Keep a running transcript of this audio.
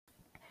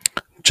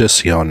Just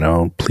so y'all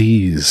know,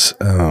 please,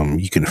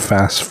 you can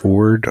fast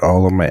forward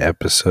all of my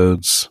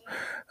episodes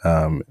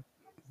um,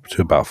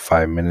 to about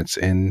 5 minutes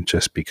in,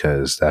 just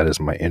because that is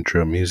my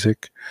intro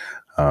music.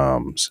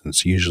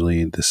 Since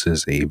usually this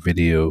is a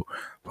video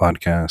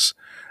podcast,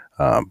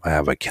 I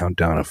have a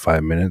countdown of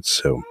 5 minutes,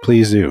 so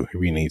please do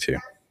if you need to.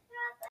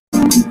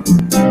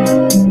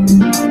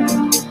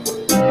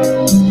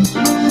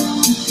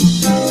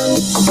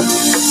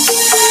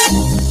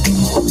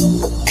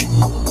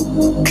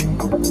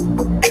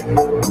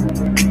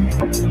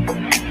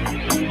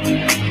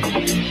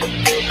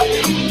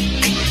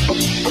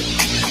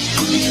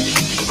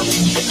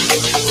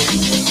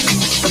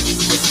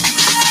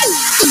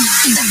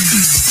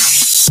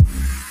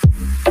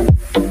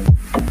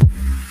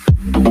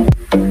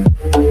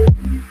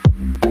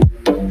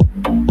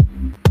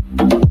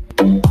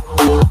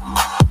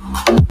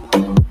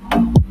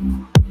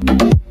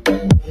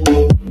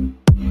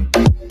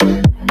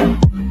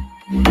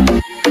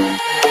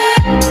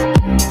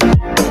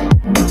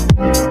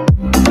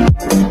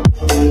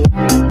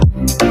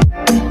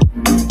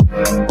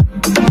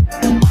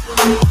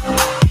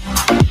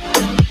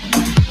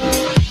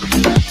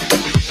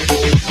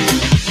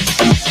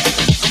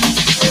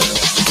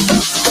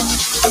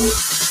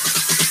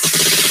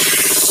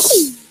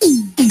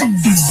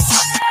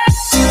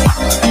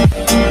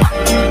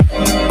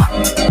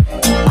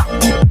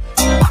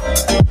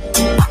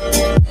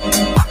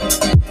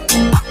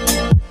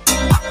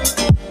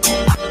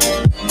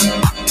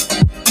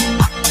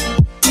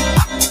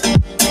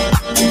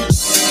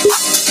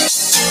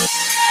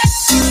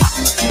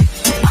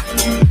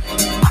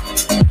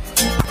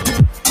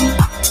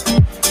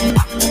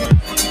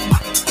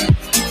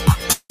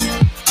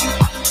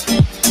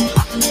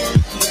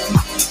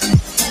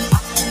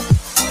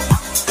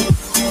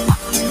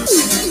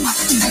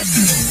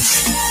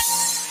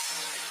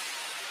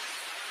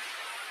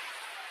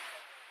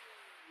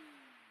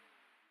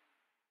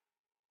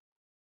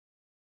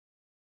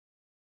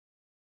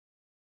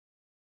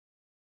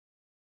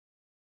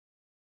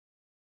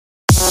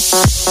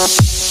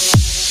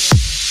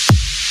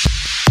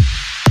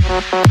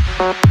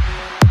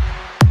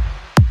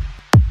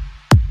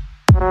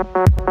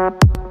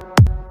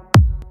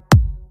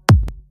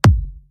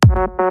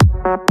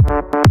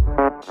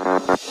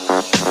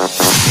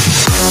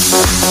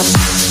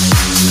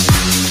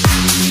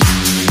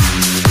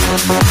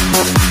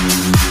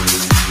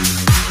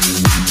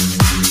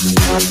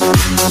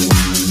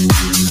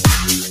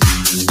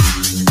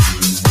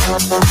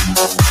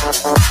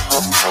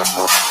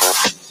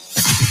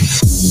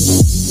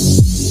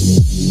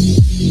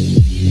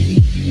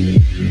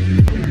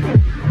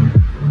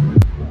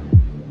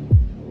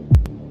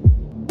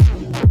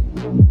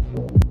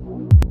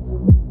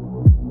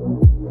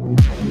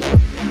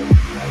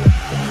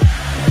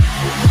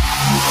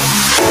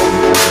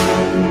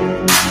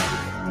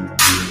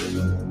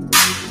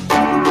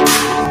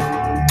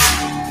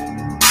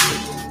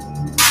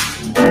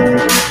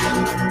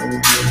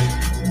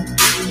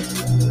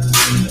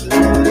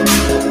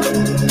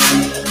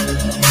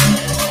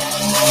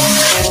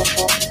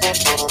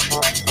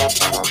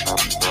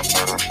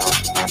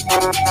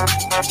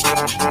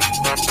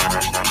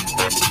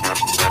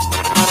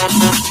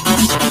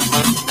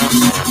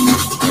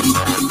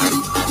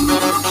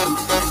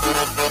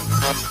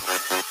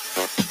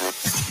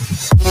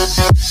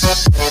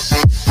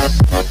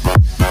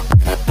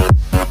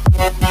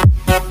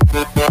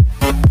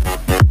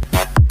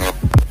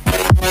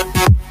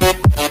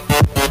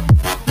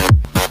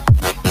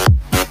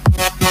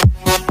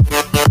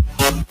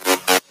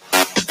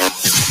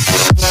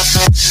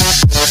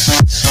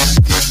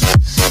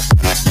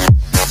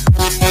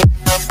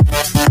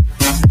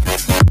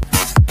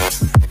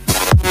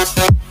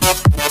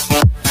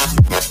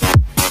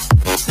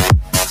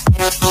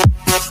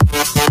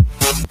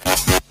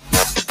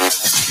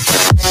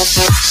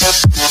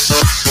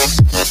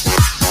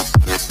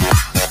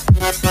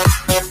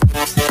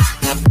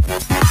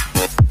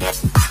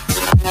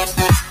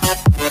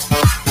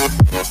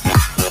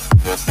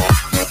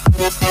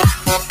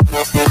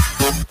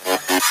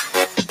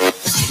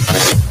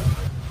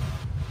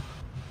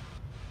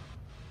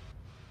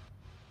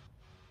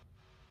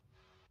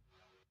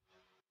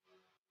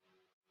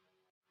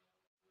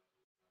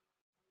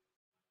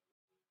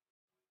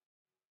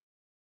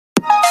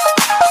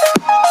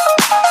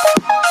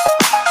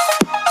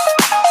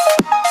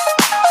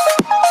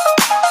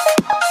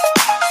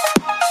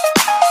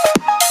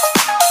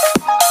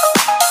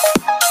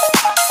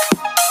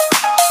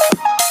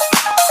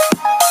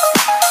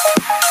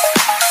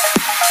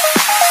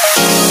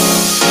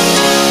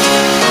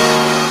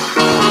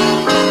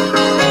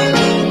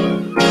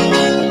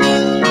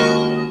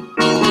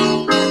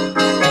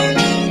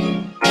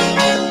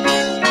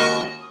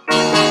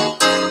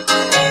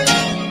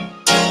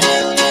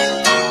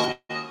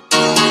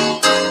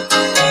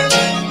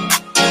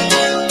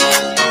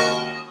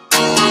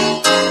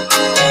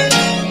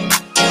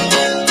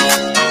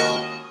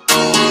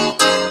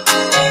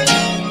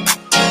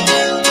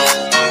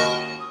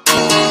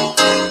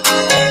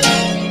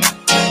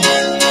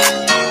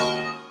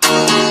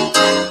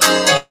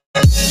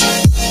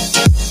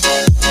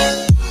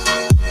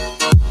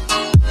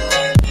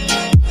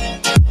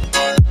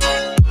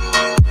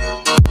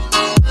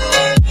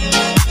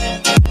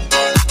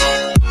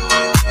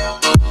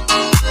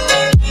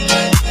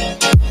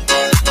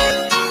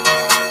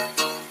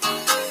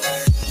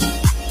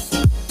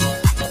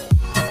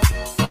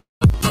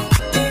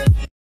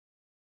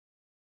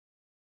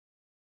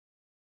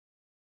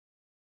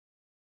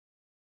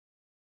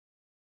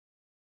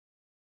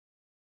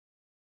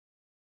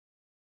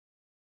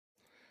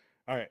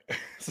 All right.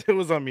 So it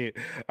was on mute.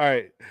 All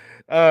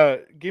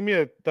right. Give me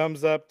a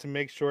thumbs up to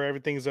make sure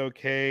everything's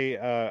okay.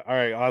 All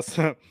right,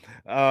 awesome.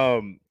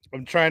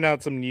 I'm trying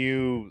out some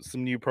new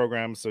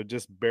programs, so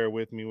just bear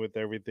with me with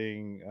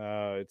everything.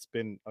 It's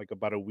been like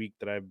about a week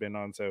that I've been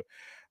on. So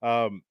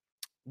um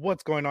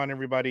what's going on,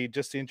 everybody?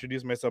 Just to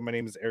introduce myself, my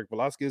name is Eric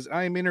Velasquez.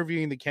 I am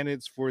interviewing the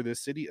candidates for the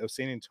city of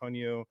San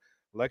Antonio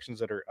elections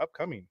that are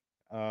upcoming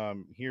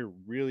here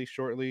really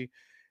shortly.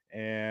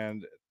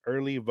 And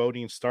early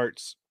voting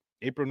starts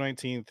April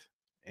 19th,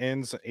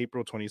 ends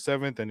April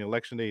 27th, and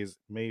election day is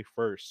May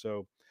 1st.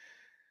 So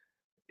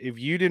if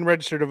you didn't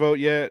register to vote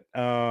yet,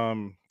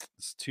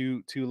 it's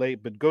too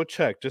late, but go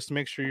check just to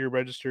make sure you're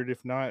registered.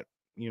 If not,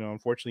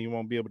 unfortunately, you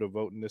won't be able to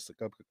vote in this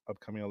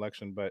upcoming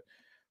election. But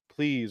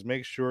please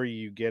make sure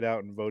you get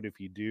out and vote if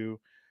you do,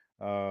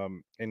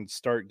 and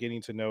start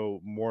getting to know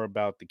more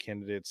about the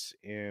candidates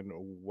and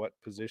what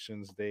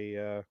positions they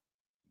are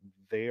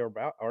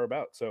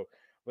about. So,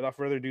 without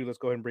further ado, let's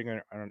go ahead and bring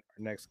our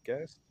next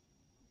guest.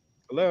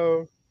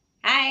 Hello,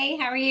 Hi,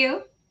 how are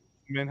you?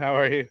 man. How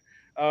are you?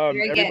 Very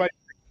good. Everybody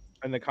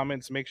in the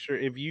comments, make sure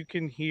if you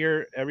can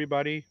hear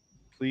everybody,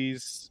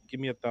 please give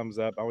me a thumbs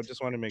up. I would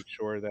just want to make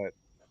sure that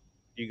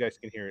you guys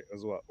can hear it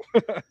as well.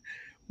 But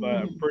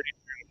I'm Mhm. pretty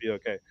sure it'll be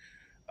okay.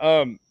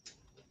 Um,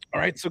 all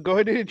right, so go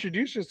ahead and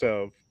introduce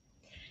yourself.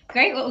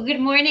 Great. Well,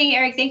 good morning,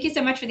 Eric. Thank you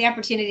so much for the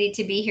opportunity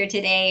to be here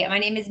today. My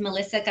name is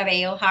Melissa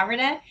Cabello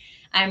Havrda.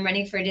 I'm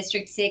running for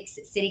District 6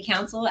 City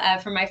Council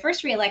for my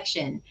first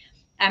reelection.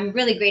 I'm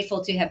really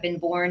grateful to have been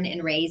born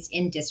and raised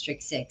in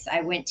District 6. I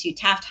went to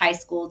Taft High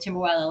School,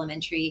 Timberwell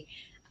Elementary,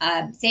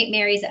 St.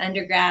 Mary's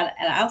undergrad.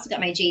 And I also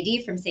got my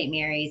JD from St.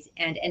 Mary's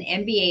and an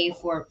MBA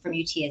from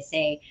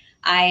UTSA.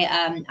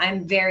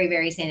 I'm very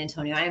very San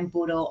Antonio. I am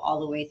Budo all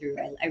the way through.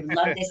 I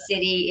love this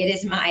city. It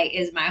is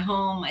my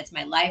home. It's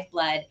my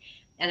lifeblood,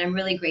 and I'm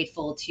really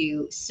grateful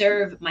to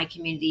serve my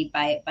community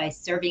by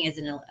serving as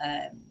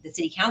the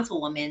city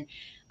councilwoman.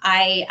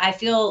 I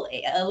feel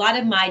a lot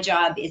of my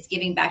job is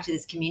giving back to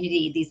this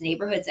community, these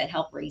neighborhoods that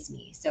help raise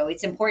me. So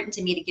it's important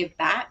to me to give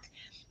back.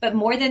 But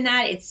more than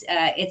that, it's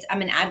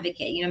I'm an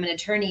advocate. I'm an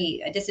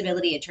attorney, a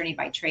disability attorney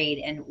by trade,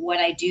 and what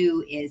I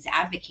do is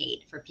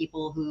advocate for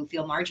people who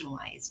feel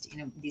marginalized.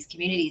 These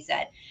communities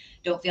that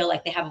don't feel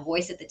like they have a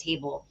voice at the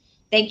table.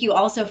 Thank you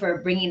also for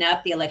bringing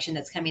up the election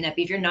that's coming up.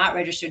 If you're not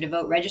registered to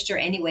vote, register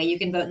anyway. You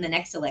can vote in the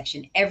next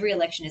election. Every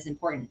election is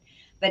important,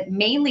 but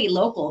mainly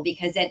local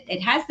because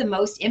it has the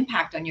most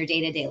impact on your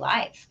day to day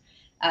life.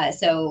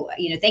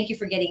 Thank you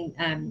for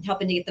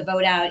helping to get the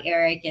vote out,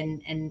 Eric.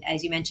 And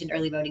as you mentioned,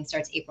 early voting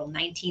starts April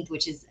 19th,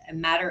 which is a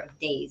matter of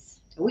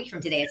days, a week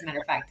from today, as a matter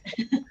of fact.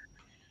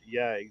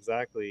 Yeah,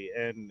 exactly.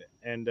 I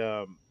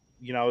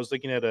was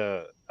looking at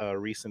a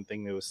recent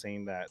thing that was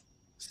saying that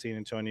San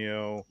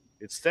Antonio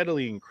it's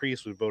steadily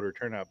increased with voter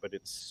turnout, but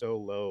it's so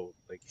low,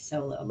 like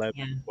So low. 11,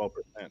 Yeah, 12%.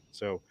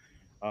 So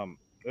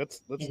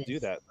let's it do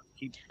is. that. Let's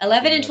keep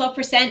 11 getting and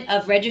that. 12%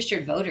 of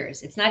registered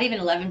voters. It's not even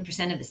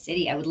 11% of the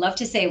city. I would love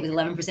to say it was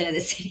 11% of the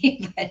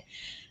city, but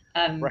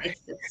Right,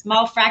 it's a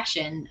small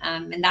fraction.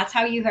 And that's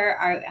how you hear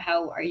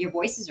your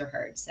voices are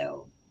heard.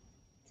 So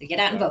get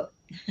out and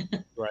exactly.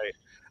 vote. Right.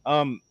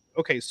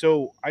 Okay,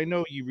 so I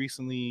know you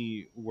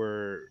recently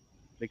were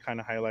they kind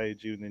of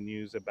highlighted you in the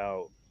news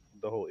about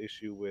the whole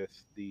issue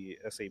with the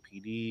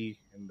SAPD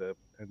and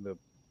the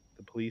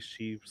police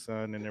chief's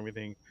son and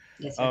everything.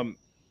 Yes, sir. Um,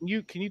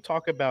 can you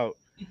talk about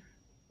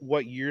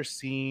what you're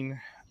seeing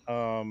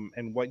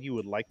and what you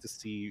would like to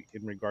see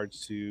in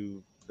regards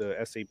to the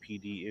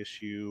SAPD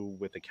issue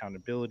with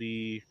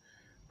accountability,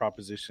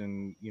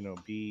 proposition,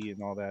 B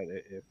and all that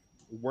if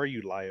where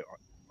you lie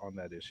on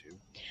that issue.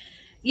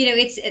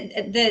 It's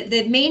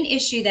the main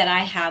issue that I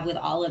have with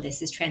all of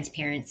this is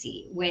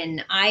transparency.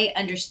 When I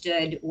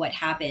understood what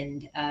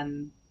happened,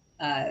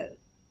 uh,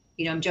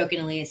 I'm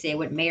jokingly say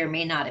what may or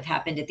may not have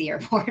happened at the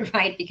airport,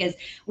 right? Because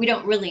we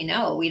don't really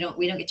know. We don't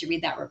get to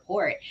read that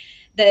report.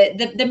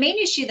 The main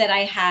issue that I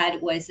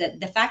had was that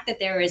the fact that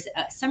there is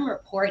some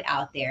report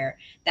out there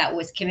that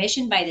was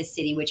commissioned by the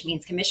city, which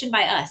means commissioned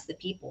by us, the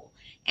people,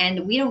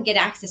 and we don't get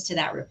access to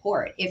that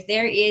report. If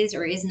there is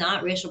or is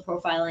not racial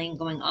profiling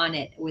going on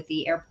with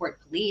the airport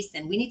police,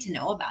 then we need to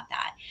know about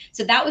that.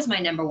 So that was my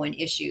number one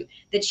issue.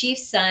 The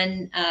chief's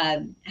son,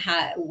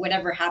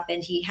 whatever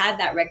happened, he had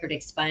that record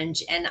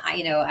expunged, and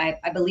I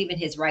believe in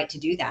his right to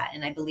do that,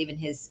 and I believe in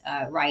his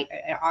right,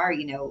 our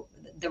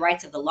the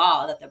rights of the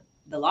law, that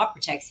the law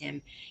protects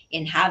him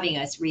in having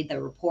us read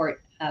the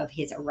report of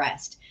his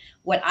arrest.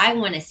 What I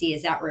want to see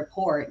is that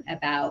report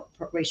about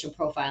racial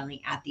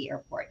profiling at the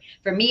airport.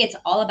 For me, it's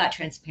all about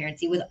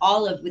transparency with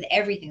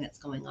everything that's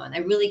going on. I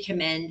really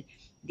commend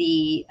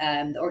the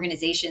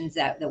organizations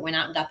that went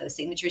out and got those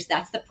signatures.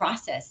 That's the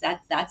process.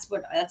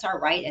 That's our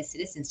right as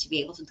citizens to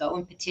be able to go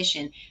and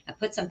petition and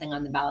put something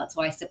on the ballot.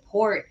 So I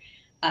support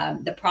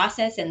the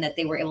process and that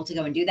they were able to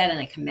go and do that, and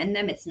I commend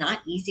them. It's not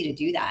easy to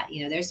do that.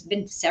 There's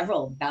been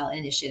several ballot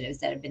initiatives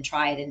that have been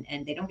tried,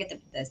 and they don't get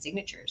the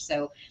signatures.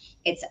 So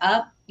it's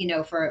up,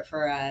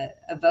 for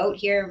a vote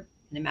here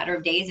in a matter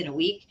of days, in a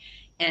week,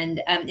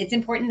 and it's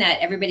important that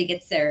everybody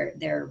gets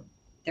their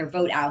their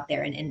vote out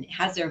there and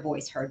has their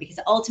voice heard, because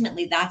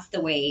ultimately that's the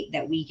way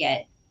that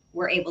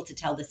we're able to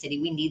tell the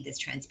city we need this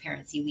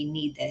transparency, we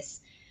need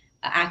this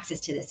access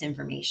to this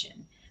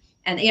information.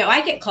 And I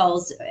get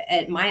calls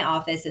at my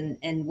office,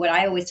 and what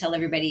I always tell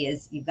everybody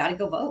is, you've got to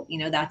go vote.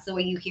 That's the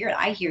way you hear it.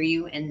 I hear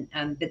you. And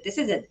but this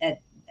is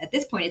at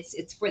this point,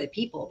 it's for the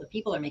people. The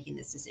people are making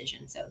this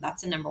decision, so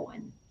that's the number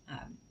one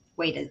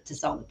way to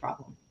solve the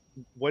problem.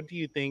 What do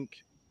you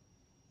think?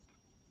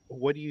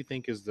 What do you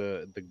think is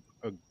the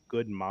a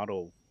good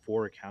model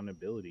for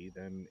accountability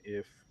then?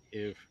 If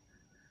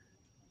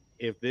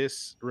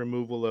this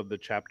removal of the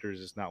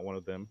chapters is not one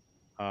of them,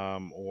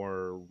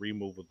 or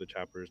removal of the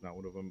chapter is not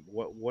one of them,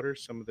 what are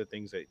some of the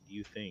things that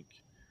you think,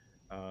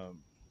 um,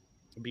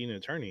 being an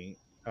attorney,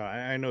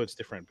 I know it's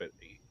different, but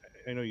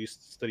I know you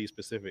study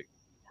specific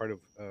part of,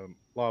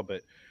 law,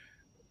 but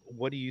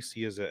what do you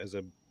see as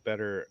a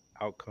better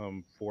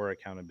outcome for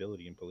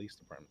accountability in police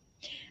department?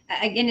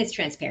 Again, it's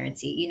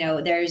transparency.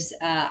 There's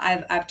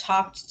I've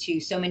talked to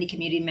so many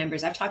community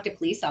members, I've talked to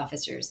police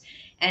officers,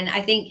 and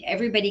I think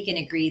everybody can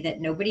agree that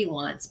nobody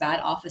wants bad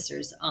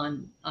officers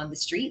on the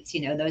streets.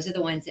 Those are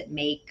the ones that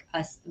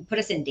put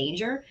us in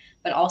danger,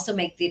 but also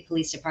make the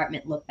police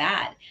department look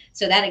bad.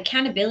 So that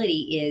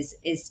accountability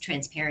is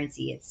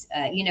transparency. It's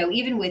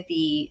even with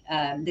the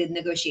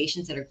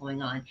negotiations that are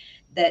going on,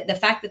 the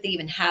fact that they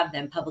even have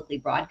them publicly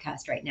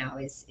broadcast right now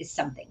is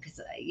something,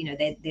 because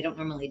they don't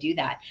normally do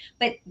that.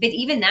 But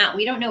even that,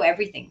 we don't know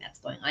everything that's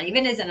going on.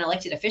 Even as an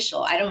elected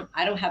official, I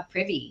don't have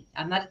privy.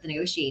 I'm not at the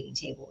negotiating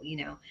table.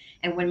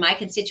 And when my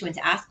constituents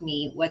ask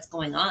me what's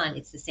going on,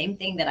 it's the same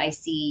thing that I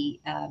see,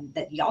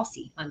 that y'all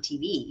see on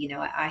TV.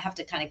 I have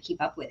to kind of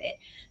keep up with it.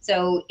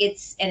 So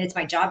it's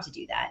my job to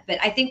do that. But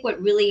I think where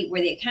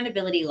the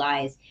accountability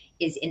lies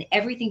is in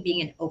everything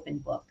being an open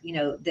book.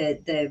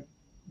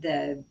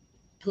 The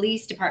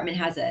police department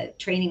has a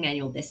training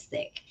manual this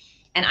thick,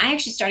 and I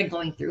actually started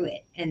going through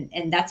it,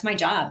 and that's my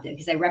job,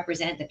 because I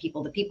represent the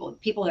people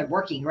are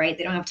working, right?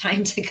 They don't have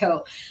time to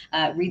go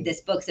read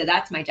this book, so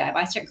that's my job.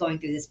 I start going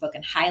through this book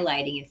and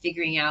highlighting and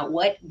figuring out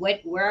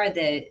where are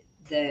the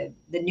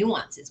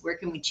nuances, where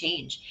can we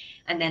change.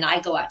 And then I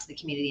go out to the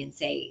community and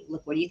say,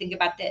 look, what do you think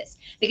about this?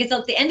 Because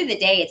at the end of the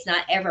day, it's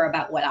not ever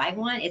about what I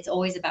want. It's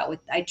always about what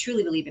I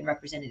truly believe in,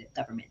 representative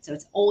government. So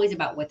it's always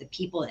about what the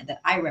people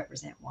that I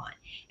represent want.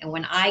 And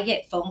when I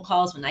get phone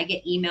calls, when I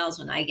get emails,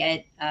 when I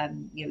get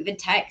even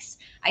texts,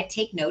 I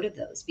take note of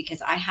those,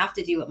 because I have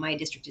to do what my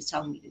district is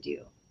telling me to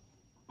do.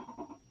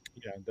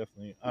 Yeah,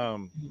 definitely.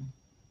 Mhm.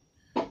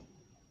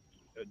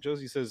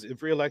 Josie says,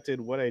 if reelected,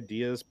 what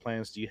ideas,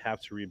 plans do you have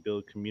to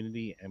rebuild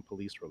community and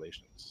police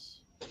relations?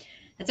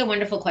 That's a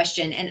wonderful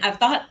question, and I've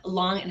thought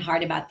long and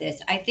hard about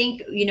this. I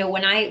think,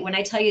 when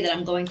I tell you that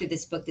I'm going through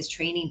this book, this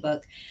training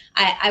book,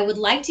 I would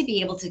like to be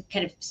able to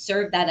kind of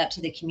serve that up to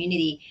the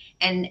community,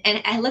 and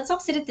let's all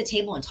sit at the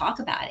table and talk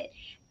about it.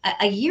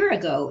 A year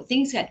ago,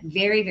 things got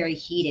very, very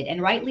heated, and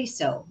rightly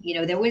so.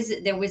 There was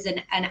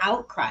an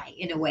outcry,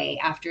 in a way,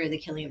 after the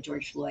killing of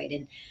George Floyd,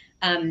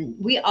 and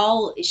we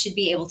all should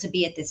be able to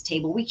be at this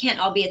table. We can't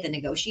all be at the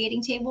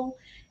negotiating table,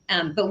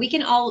 but we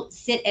can all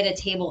sit at a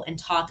table and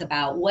talk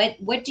about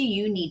what do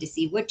you need to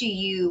see, what do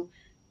you,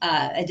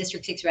 a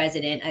District 6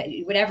 resident,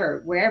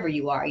 whatever, wherever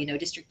you are,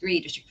 District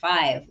 3, District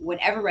 5,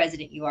 whatever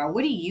resident you are,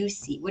 what do you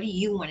see, what do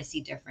you want to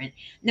see different?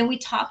 And then we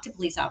talk to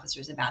police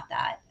officers about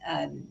that,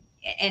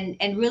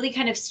 and really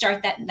kind of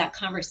start that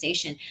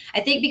conversation.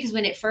 I think because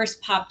when it first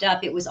popped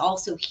up, it was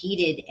also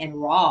heated and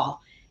raw,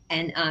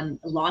 and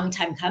a long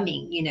time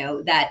coming,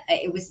 that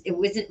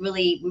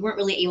we weren't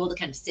really able to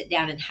kind of sit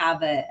down and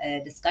have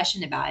a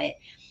discussion about it.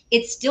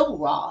 It's still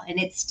raw and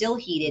it's still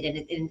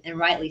heated, and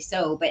rightly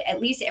so, but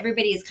at least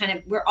everybody is kind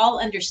of, we're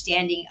all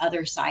understanding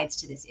other sides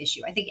to this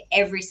issue. I think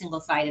every single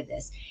side of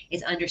this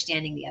is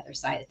understanding the other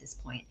side at this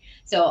point.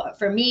 So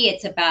for me,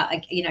 it's about,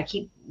 I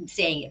keep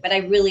saying it, but I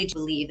really do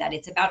believe that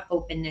it's about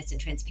openness and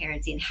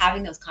transparency and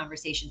having those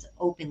conversations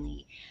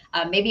openly.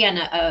 Maybe on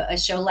a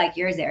show like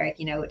yours, Eric,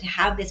 to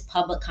have this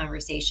public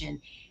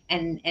conversation,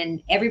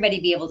 and everybody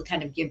be able to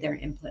kind of give their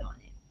input on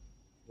it.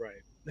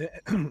 Right.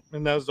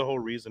 And that was the whole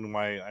reason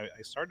why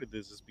I started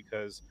this, is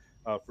because,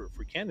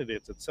 for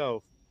candidates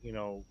itself,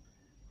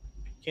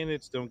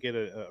 candidates don't get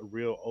a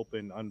real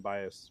open,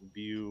 unbiased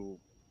view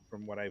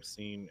from what I've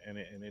seen, and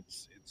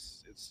it's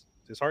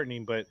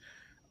disheartening. But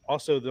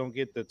also don't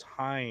get the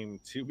time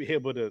to be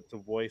able to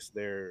voice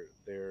their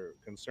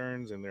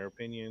concerns and their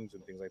opinions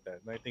and things like that.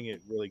 And I think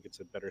it really gets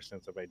a better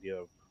sense of idea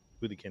of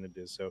who the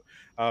candidate is. So,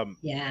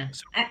 Yeah.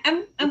 so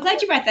I'm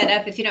glad you brought that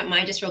up, if you don't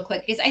mind, just real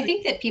quick, because I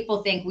think that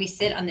people think we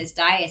sit on this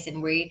dais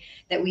and we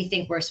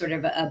think we're sort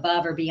of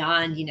above or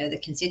beyond, the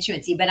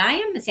constituency. But I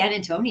am a San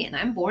Antonian.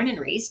 I'm born and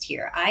raised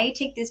here. I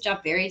take this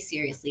job very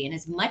seriously, and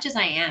as much as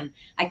I'm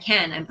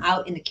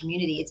out in the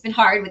community. It's been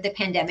hard with the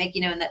pandemic,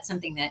 and that's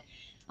something that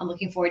I'm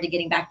looking forward to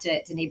getting back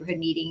to neighborhood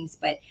meetings.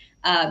 But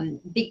I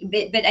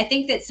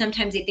think that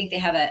sometimes they think they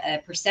have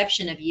a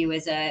perception of you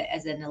as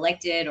an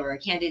elected or a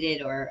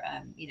candidate, or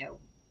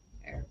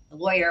or a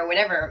lawyer or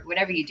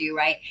whatever you do,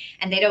 right?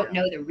 And they don't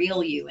Yeah. know the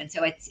real you. And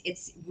so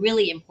it's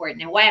really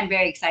important, and why I'm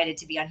very excited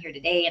to be on here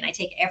today. And I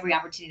take every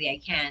opportunity I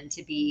can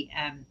to be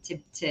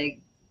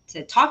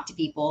to talk to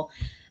people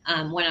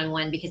one on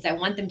one, because I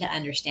want them to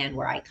understand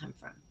where I come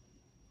from.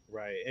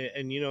 Right.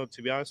 And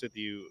to be honest with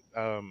you,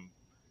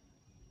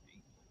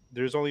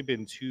 there's only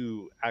been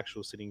two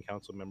actual sitting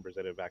council members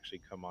that have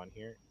actually come on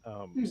here.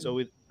 Hmm. So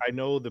I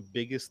know the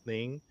biggest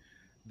thing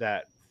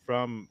that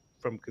from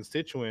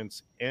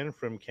constituents and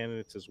from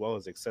candidates as well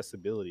as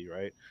accessibility,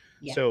 right?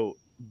 Yeah, So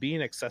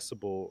being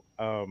accessible,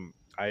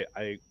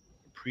 I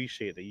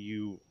appreciate that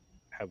you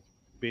have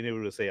been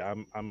able to say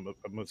I'm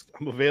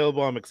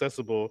available, I'm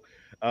accessible,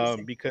 yes,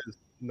 sir. because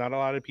not a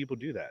lot of people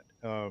do that,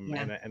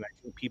 Yeah. and I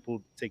think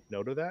people take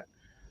note of that.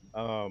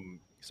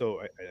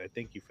 So I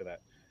thank you for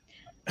that.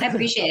 I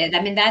appreciate it.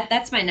 I mean,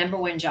 that's my number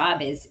one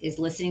job is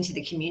listening to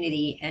the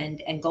community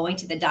and going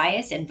to the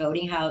dais and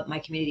voting how my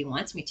community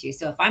wants me to.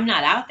 So if I'm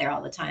not out there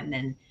all the time,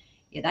 then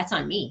yeah, that's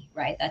on me,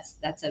 right? That's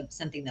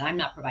something that I'm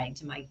not providing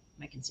to my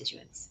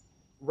constituents.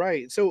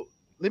 Right. So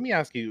let me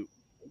ask you,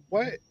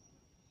 what Mhm.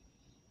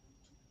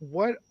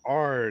 what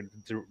are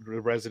the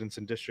residents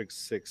in District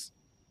 6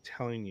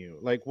 telling you?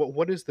 Like,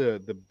 what is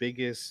the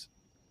biggest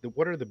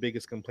what are the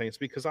biggest complaints?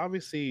 Because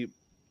obviously,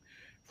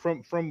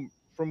 from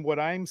what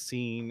I'm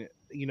seeing,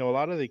 a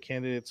lot of the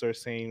candidates are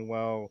saying,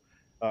 well,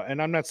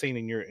 and I'm not saying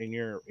in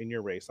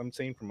your race. I'm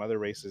saying from other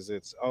races,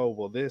 it's, oh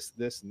well, this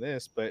and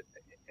this. But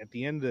at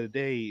the end of the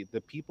day,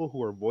 the people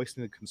who are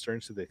voicing the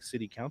concerns to the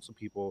city council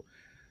people,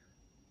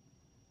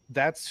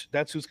 that's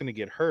who's going to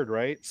get heard,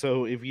 right?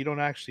 So if you don't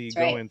actually That's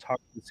go right. and talk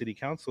to the city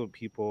council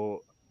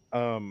people,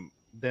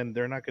 then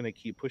they're not going to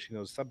keep pushing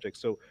those subjects.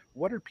 So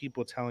what are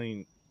people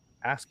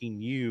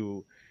asking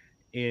you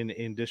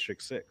in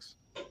District 6?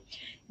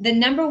 The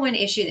number one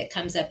issue that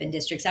comes up in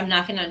districts, I'm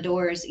knocking on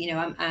doors,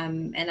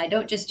 and I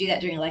don't just do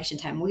that during election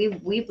time. We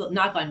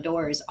knock on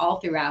doors all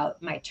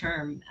throughout my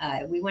term.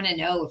 We want to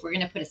know if we're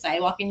going to put a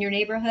sidewalk in your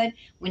neighborhood.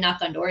 We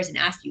knock on doors and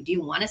ask you, do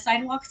you want a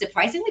sidewalk?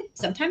 Surprisingly,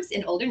 sometimes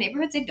in older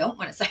neighborhoods, they don't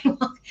want a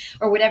sidewalk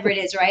or whatever it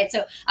is, right?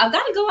 So I've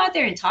got to go out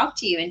there and talk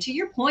to you. And to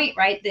your point,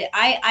 right, that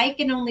I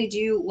can only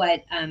do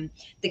what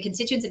the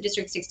constituents of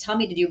District 6 tell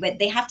me to do, but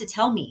they have to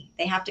tell me.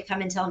 They have to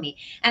come and tell me.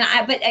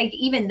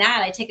 Even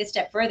that, I take a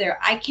step further.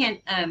 I can't.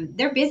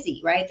 They're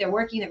busy, right? They're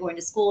working. They're going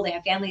to school. They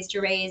have families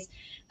to raise.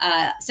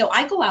 So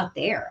I go out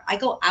there. I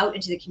go out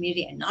into the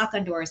community and knock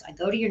on doors. I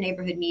go to your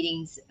neighborhood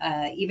meetings,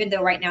 even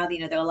though right now,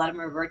 there are a lot of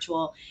them are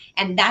virtual,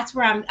 and that's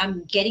where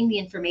I'm getting the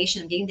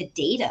information. I'm getting the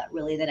data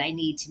really that I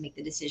need to make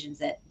the decisions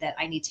that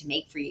I need to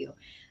make for you.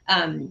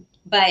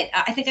 But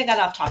I think I got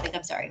off topic.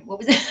 I'm sorry. What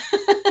was it?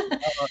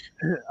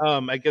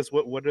 I guess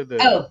what are the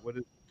Oh, what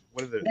is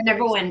what are the the what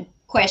number is one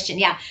question.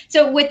 Yeah.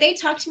 So what they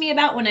talk to me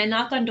about when I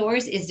knock on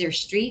doors is their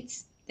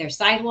streets, their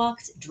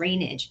sidewalks,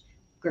 drainage,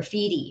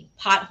 graffiti,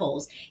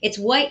 potholes. It's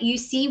what you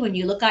see when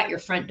you look out your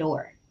front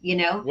door, you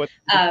know? what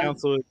the Um,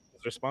 council is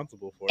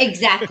responsible for?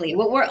 Exactly,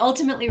 what we're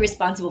ultimately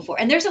responsible for.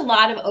 And there's a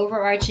lot of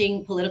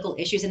overarching political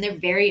issues, and they're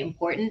very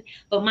important.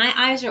 But my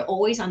eyes are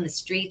always on the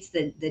streets,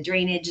 the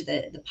drainage,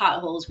 the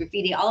potholes,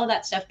 graffiti, all of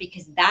that stuff,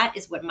 because that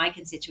is what my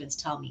constituents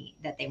tell me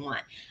that they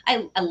want.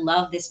 I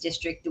love this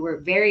district. We're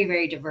very,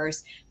 very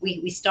diverse.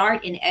 We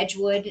start in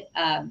Edgewood,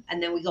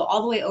 and then we go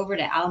all the way over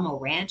to Alamo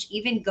Ranch,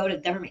 even go to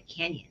Government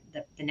Canyon,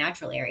 the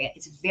natural area.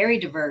 It's very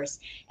diverse,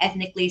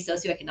 ethnically,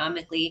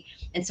 socioeconomically,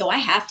 and so I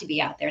have to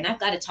be out there, and I've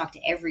got to talk to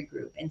every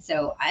group. And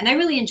I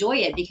really enjoy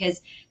it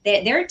because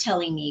they're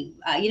telling me,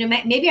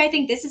 maybe I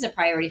think this is a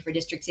priority for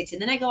District 6.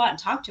 And then I go out and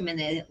talk to them, and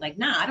they're like,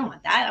 nah, I don't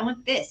want that. I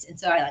want this. And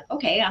so I like,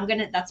 okay,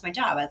 that's my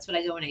job. That's what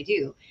I go and I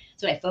do.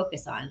 That's what I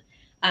focus on.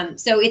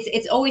 So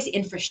it's always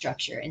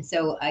infrastructure, and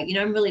so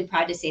I'm really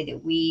proud to say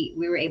that we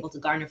were able to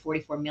garner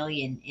 44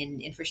 million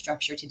in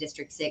infrastructure to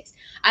District 6.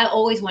 I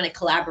always want to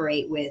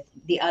collaborate with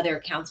the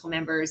other council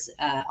members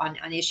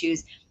on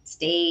issues,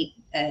 state,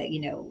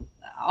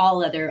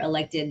 all other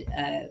elected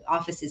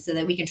offices, so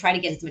that we can try to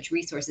get as much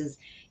resources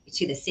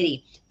to the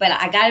city. But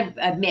I got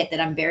to admit that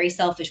I'm very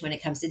selfish when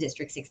it comes to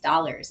District 6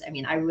 dollars. I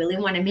mean, I really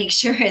want to make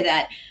sure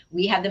that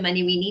we have the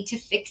money we need to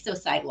fix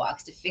those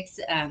sidewalks, to fix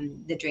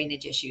the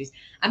drainage issues.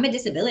 I'm a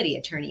disability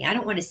attorney. I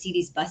don't want to see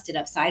these busted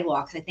up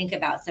sidewalks. I think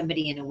about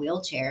somebody in a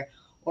wheelchair,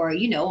 or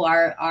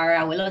our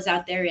abuelos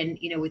out there and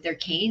with their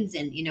canes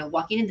and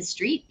walking in the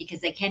street because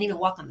they can't even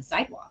walk on the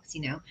sidewalks.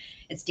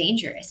 It's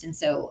dangerous, and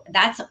so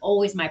that's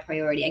always my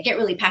priority. I get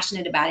really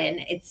passionate about it,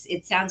 and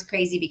it sounds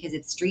crazy because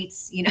it's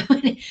streets,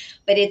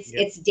 but it's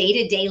Yeah. it's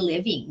day-to-day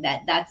living,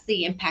 that's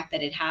the impact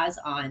that it has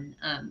on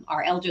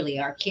our elderly,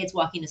 our kids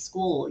walking to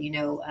school.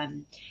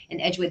 In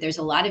Edgewood, there's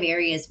a lot of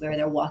areas where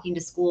they're walking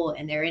to school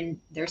and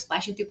they're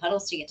splashing through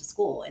puddles to get to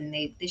school, and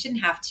they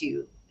shouldn't have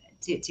to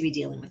be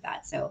dealing with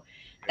that. So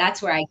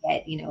that's where I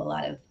get a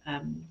lot of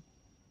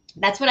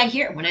that's what I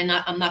hear when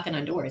I'm knocking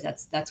on doors.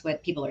 That's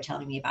what people are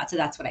telling me about. So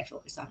that's what I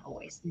focus on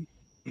always.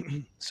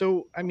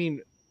 So I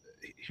mean,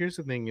 here's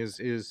the thing: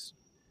 is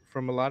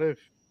from a lot of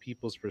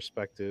people's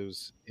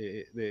perspectives,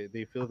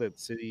 they feel that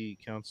city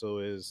council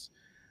is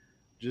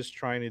just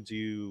trying to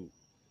do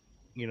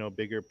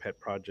bigger pet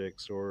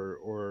projects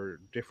or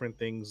different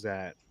things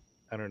that,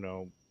 I don't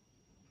know,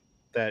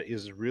 that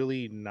is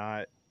really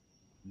not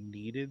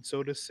needed,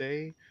 so to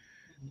say,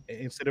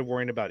 instead of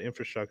worrying about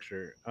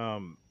infrastructure.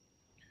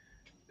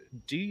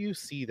 Do you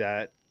see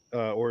that,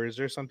 or is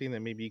there something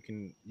that maybe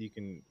you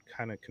can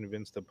kind of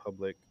convince the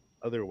public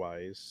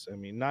otherwise? I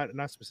mean,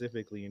 not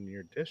specifically in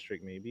your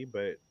district, maybe,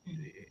 but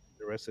Mhm.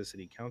 the rest of the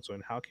city council.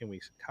 And how can we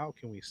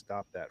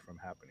stop that from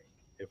happening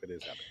if it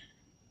is happening?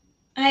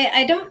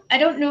 I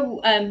don't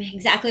know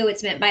exactly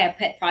what's meant by a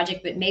pet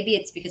project, but maybe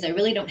it's because I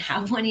really don't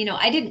have one.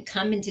 I didn't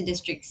come into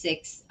District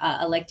 6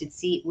 elected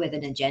seat with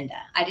an agenda.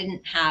 I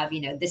didn't have,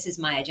 this is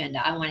my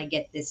agenda. I want to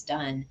get this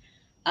done,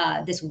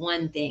 this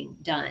one thing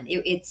done.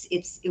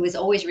 It was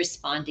always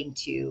responding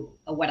to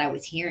what I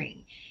was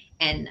hearing,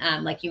 and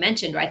like you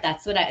mentioned, right?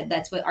 That's what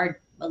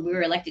we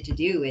were elected to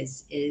do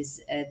is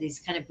these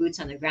kind of boots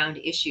on the ground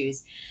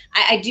issues.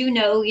 I do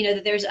know,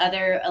 that there's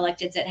other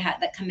electeds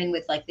that come in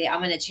with like I'm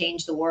going to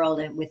change the world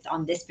and with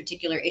on this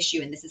particular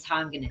issue, and this is how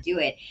I'm going to do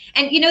it.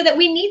 And that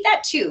we need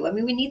that too. I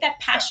mean, we need that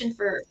passion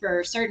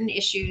for certain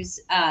issues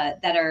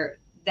that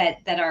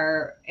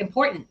are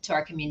important to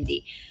our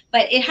community,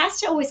 but it has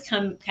to always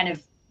come kind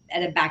of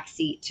at a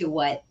backseat to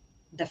what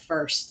the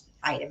first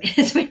item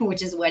is,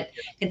 which is what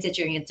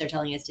constituents are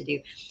telling us to do.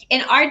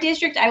 In our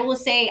district, I will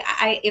say,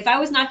 if I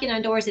was knocking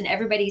on doors and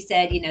everybody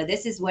said,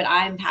 this is what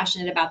I'm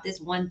passionate about, this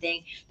one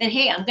thing, then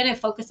hey, I'm going to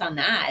focus on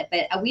that.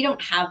 But we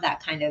don't have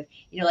that kind of,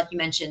 like you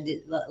mentioned,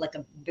 like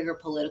a bigger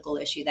political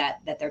issue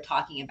that they're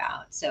talking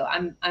about. So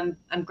I'm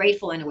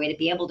grateful in a way to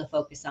be able to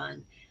focus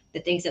on the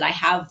things that I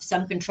have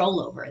some control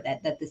over.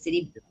 That the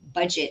city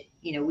budget,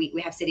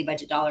 we have city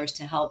budget dollars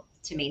to help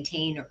to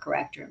maintain or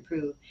correct or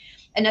improve.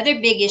 Another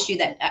big issue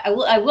that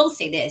I will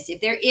say this: if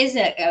there is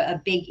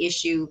a big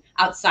issue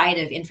outside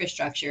of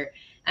infrastructure,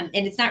 and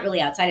it's not really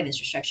outside of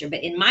infrastructure,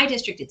 but in my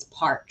district, it's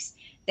parks.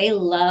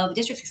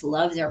 District 6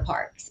 loves their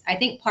parks. I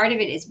think part of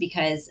it is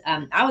because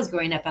I was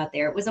growing up out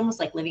there. It was almost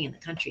like living in the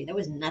country. There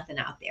was nothing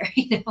out there.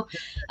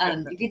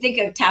 If you think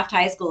of Taft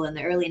High School in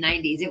the early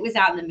 90s, it was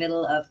out in the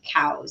middle of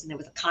cows and there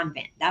was a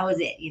convent. That was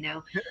it.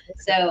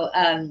 So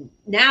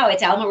now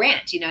it's Alamo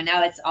Ranch.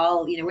 Now it's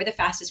all, we're the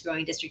fastest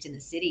growing district in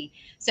the city.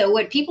 So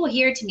what people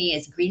hear to me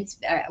is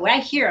what I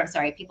hear, I'm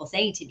sorry, people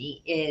saying to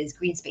me is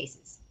green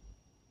spaces.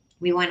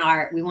 We want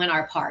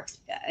our parks,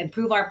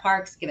 improve our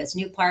parks, give us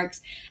new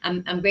parks.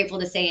 I'm grateful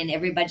to say in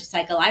every budget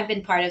cycle I've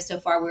been part of so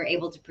far, we're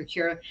able to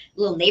procure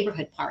little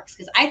neighborhood parks,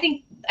 because I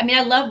mean,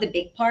 I love the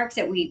big parks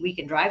that we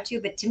can drive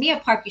to, but to me, a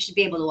park, you should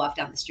be able to walk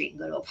down the street and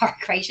go to a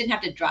park, right? You shouldn't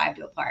have to drive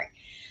to a park.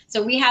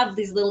 So we have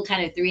these little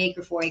kind of 3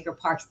 acre, 4 acre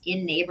parks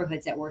in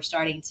neighborhoods that we're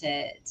starting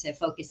to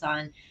focus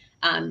on.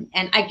 And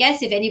I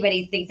guess if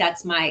anybody thinks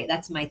that's my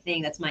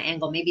thing, that's my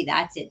angle, maybe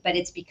that's it. But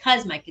it's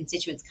because my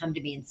constituents come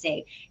to me and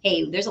say,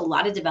 "Hey, there's a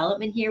lot of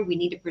development here. We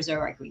need to preserve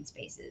our green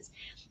spaces."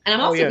 And I'm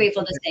Oh also yeah,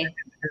 grateful to say,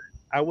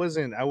 I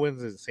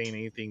wasn't saying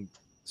anything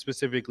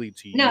specifically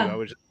to you. I no,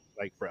 was just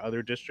like for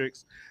other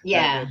districts that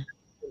yeah,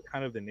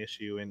 kind of an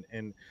issue.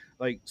 And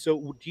like,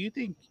 so do you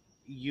think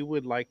you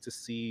would like to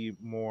see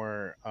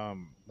more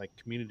like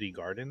community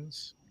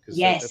gardens, because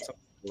yes, that's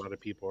something a lot of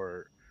people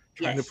are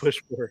trying to yes. push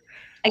for?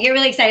 I get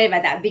really excited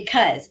about that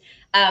because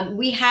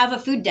we have a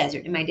food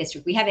desert in my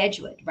district. We have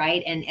Edgewood,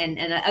 right,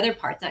 and other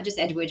parts, not just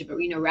Edgewood, but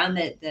around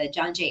the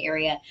John Jay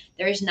area.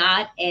 There's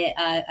not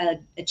a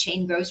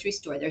chain grocery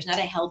store. There's not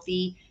a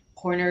healthy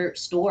corner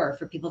store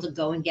for people to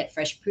go and get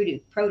fresh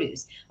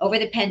produce. Over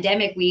the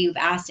pandemic, we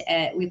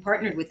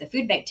partnered with the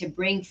food bank to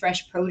bring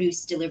fresh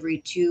produce delivery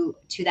to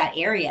that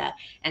area,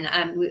 and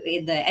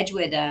the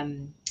Edgewood.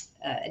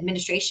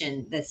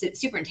 Administration, the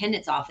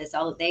superintendent's office,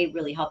 all they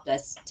really helped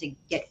us to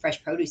get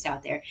fresh produce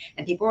out there,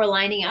 and people were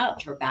lining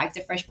up for bags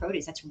of fresh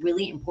produce. That's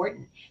really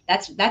important.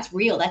 That's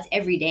real. That's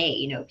every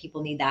day.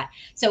 People need that.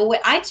 So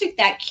what I took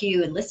that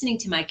cue and listening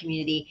to my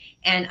community,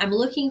 and I'm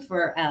looking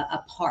for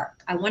a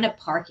park. I want a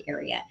park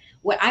area.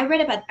 I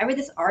read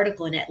this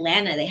article in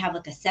Atlanta. They have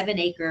like a 7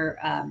 acre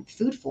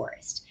food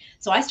forest.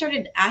 So I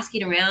started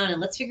asking around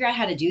and let's figure out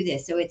how to do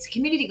this. So it's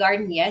community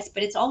garden, yes,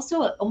 but it's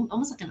also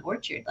almost like an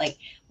orchard. Like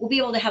we'll be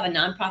able to have a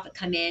nonprofit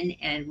come in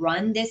and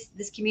run this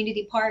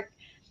community park,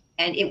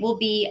 and it will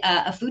be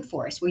a food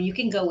forest where you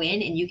can go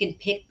in and you can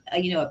pick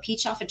a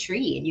peach off a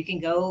tree, and you can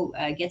go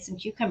get some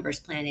cucumbers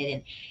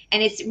planted,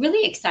 and it's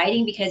really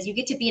exciting because you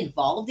get to be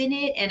involved in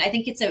it, and I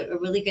think it's a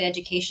really good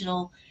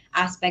educational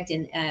aspect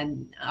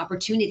and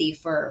opportunity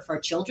for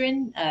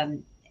children,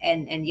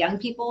 and young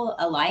people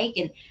alike,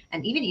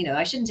 and even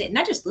I shouldn't say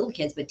not just little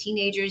kids, but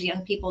teenagers,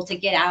 young people, to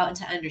get out and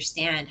to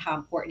understand how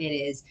important it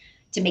is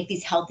to make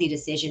these healthy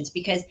decisions.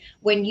 Because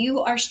when you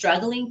are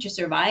struggling to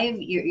survive,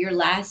 your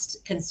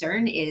last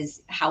concern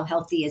is how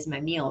healthy is my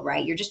meal,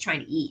 right? You're just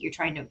trying to eat. You're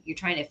trying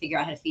to figure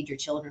out how to feed your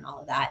children, all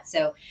of that.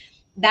 So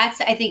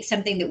that's, I think,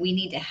 something that we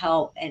need to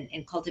help and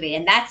cultivate,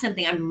 and that's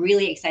something I'm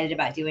really excited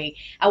about doing.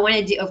 I want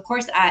to do, of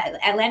course,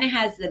 Atlanta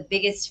has the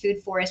biggest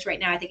food forest right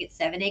now. I think it's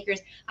 7 acres.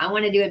 I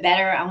want to do it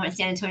better. I want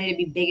San Antonio to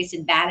be biggest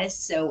and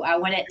baddest, so I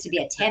want it to be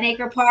a 10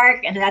 acre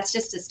park, and that's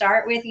just to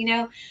start with.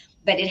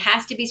 but it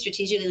has to be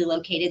strategically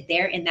located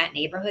there in that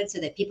neighborhood so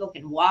that people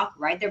can walk,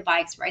 ride their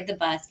bikes, ride the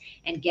bus,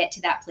 and get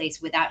to that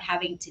place without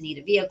having to need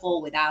a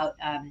vehicle. Without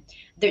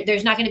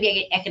there's not going to be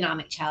any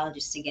economic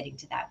challenges to getting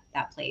to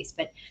that place.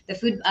 But the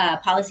Food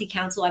Policy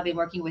Council, I've been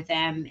working with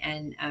them,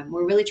 and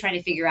we're really trying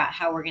to figure out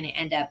how we're going to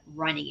end up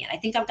running it. I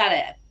think I've got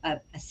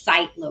a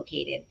site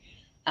located.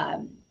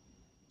 Um,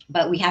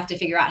 but we have to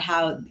figure out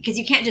how, because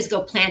you can't just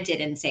go plant it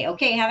and say,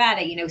 okay, have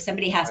at it.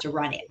 Somebody has to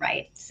run it,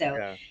 right? So,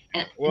 Yeah.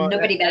 and Well,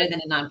 nobody better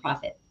than a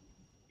nonprofit.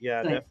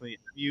 yeah, Go ahead. definitely.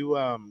 Have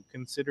you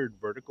considered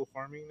vertical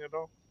farming at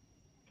all?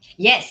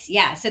 Yes,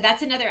 yeah. So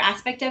that's another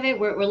aspect of it.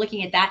 We're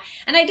looking at that,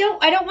 and I don't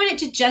want it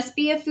to just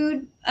be a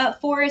food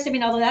forest. I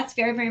mean, although that's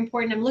very very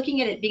important, I'm looking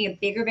at it being a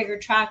bigger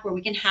track where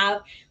we can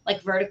have like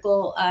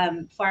vertical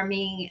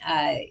farming,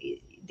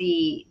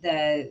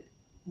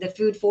 the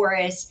food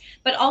forest,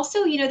 but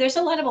also there's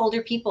a lot of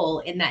older people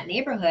in that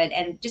neighborhood,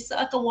 and just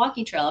like a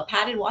walking trail, a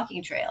padded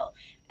walking trail,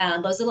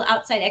 those little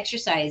outside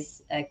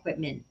exercise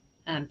equipment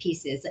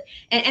pieces,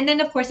 and then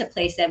of course a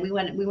place that we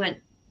want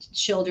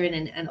children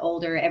and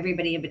older,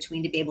 everybody in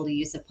between to be able to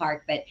use the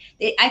park. But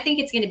I think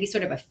it's going to be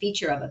sort of a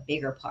feature of a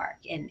bigger park.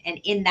 And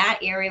in that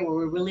area where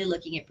we're really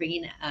looking at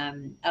bringing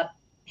up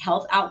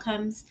health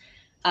outcomes,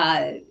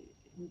 uh,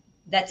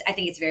 I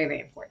think it's very, very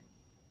important.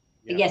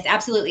 But Yeah, yes,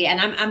 absolutely. And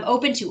I'm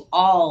open to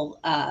all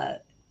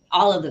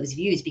of those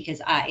views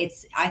because I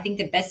think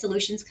the best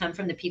solutions come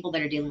from the people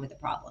that are dealing with the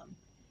problem.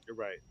 you're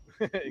right.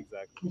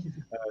 Exactly.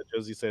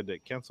 Josie said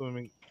that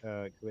Councilwoman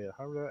Cabello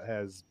Havrda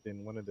has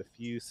been one of the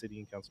few city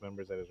and council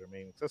members that has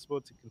remained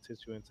accessible to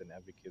constituents and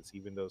advocates,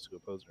 even those who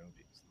oppose her own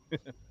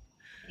views.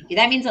 Thank you.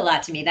 That means a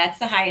lot to me. That's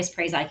the highest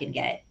praise I can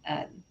get.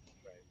 Right.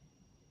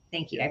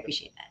 Thank you. I Yeah.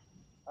 appreciate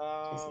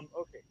that, Josie.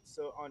 Okay.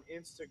 So on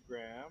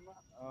Instagram,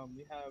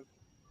 we have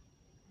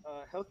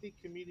healthy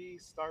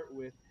communities start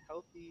with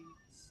healthy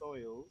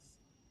soils,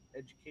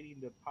 educating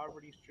the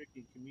poverty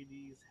stricken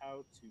communities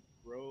how to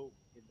grow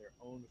in their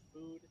own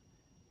food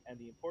and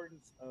the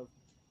importance of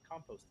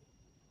composting,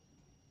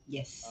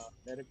 Yes,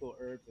 medical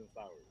herbs and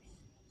flowers.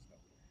 So,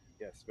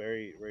 yes,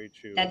 very, very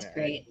true. that's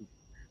great.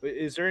 But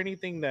is there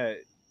anything that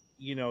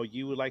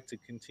you would like to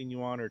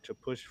continue on or to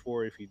push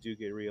for if you do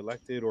get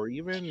reelected, or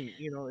even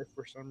if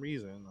for some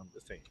reason I'm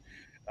just saying,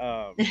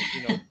 do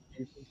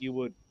you think you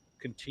would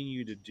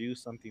continue to do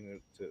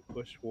something to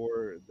push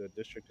for the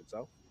district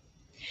itself?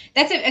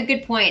 That's a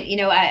good point.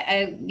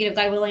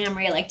 God willing, I'm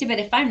reelected, but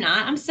if I'm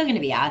not, I'm still going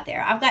to be out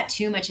there. I've got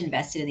too much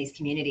invested in these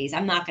communities.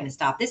 I'm not going to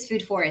stop. This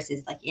food forest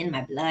is like in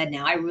my blood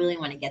now. I really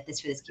want to get this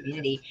for this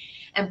community,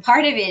 and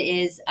part of it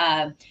is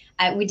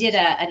we did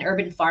an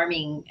urban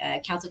farming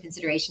council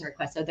consideration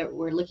request, so that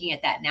we're looking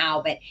at that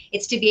now. But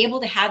it's to be able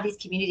to have these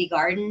community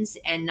gardens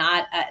and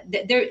not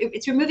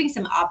it's removing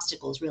some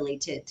obstacles really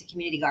to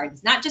community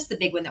gardens, not just the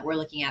big one that we're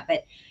looking at,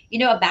 but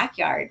a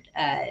backyard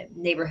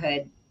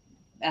neighborhood.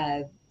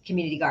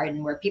 Community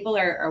garden where people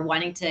are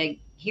wanting to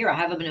here I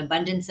have an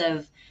abundance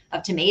of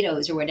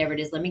tomatoes or whatever it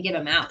is, let me give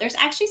them out. There's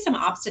actually some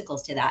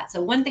obstacles to that,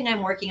 so one thing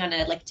I'm working on,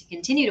 I'd like to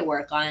continue to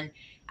work on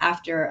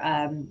after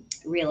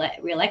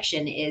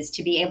reelection, is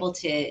to be able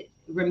to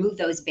remove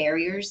those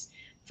barriers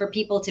for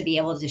people to be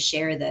able to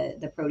share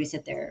the produce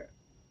that they're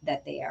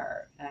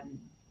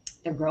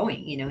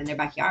growing in their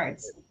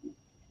backyards.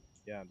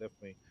 Yeah,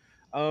 definitely.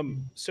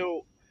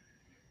 So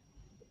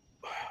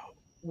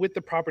with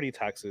the property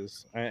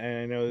taxes, and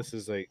I know this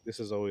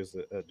is always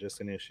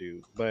just an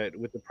issue, but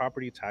with the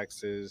property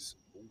taxes,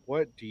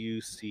 what do you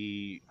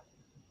see?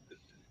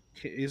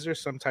 Is there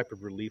some type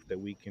of relief that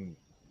we can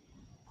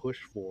push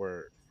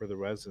for the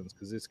residents,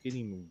 because it's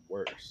getting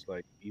worse,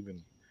 like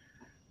even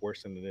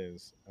worse than it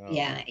is?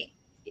 Yeah,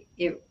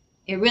 it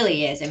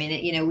really is. I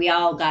mean, we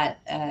all got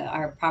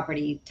our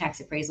property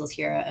tax appraisals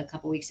here a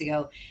couple weeks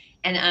ago,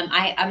 and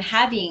I'm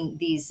having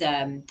these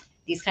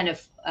kind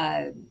of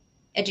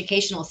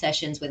educational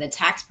sessions with a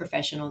tax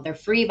professional. They're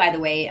free, by the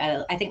way.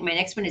 I think my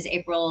next one is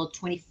April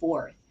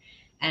 24th.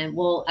 And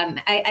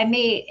I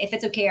may, if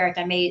it's okay, Eric,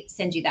 I may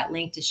send you that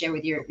link to share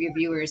with your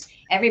viewers.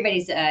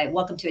 Everybody's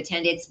welcome to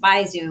attend. It's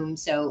by Zoom,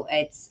 so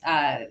it's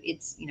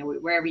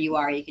wherever you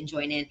are, you can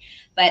join in.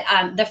 But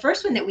the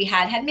first one that we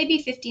had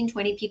maybe 15,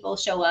 20 people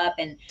show up,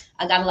 and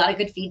I got a lot of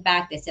good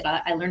feedback. They said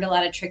I learned a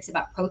lot of tricks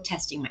about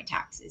protesting my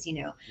taxes.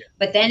 Yeah.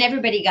 But then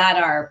everybody got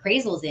our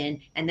appraisals in,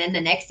 and then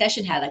the next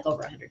session had like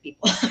over 100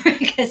 people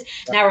because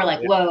now we're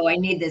like, Yeah. whoa, I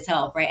need this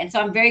help, right? And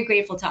so I'm very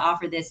grateful to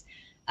offer this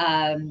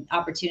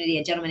opportunity,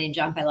 a gentleman named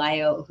John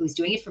Pelayo, who's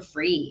doing it for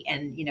free.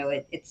 And,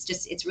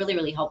 it's really,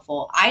 really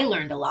helpful. I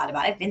learned a lot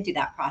about it. I've been through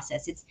that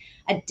process. It's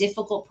a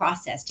difficult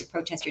process to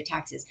protest your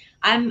taxes.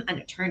 I'm an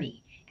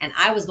attorney, and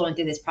I was going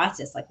through this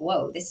process like,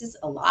 whoa, this is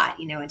a lot,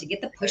 and to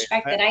get the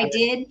pushback I, that I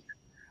did.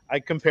 I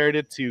compared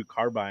it to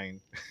car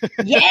buying.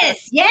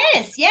 Yes,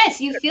 yes,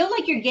 yes. You feel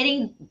like you're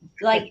getting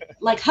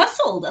like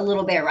hustled a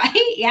little bit,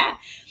 right? Yeah.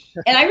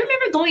 And I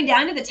remember going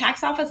down to the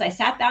tax office. I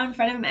sat down in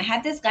front of him. I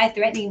had this guy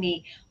threatening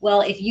me.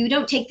 Well, if you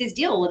don't take this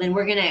deal, well, then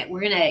we're gonna, you're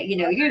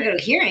gonna go to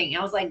a hearing.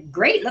 I was like,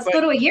 great, It's let's like,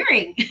 go to a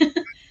hearing.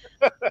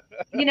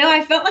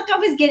 I felt like I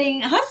was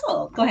getting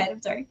hustled. Go ahead.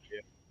 I'm sorry.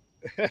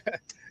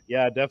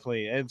 Yeah,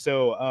 definitely. And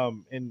so,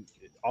 and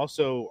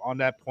also on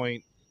that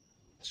point,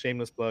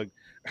 shameless plug.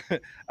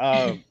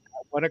 At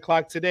 1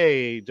 o'clock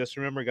today, just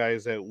remember,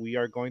 guys, that we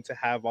are going to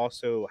have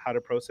also how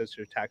to process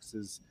your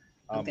taxes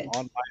Oh, good.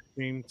 on live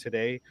stream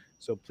today.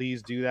 So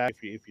please do that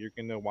if you're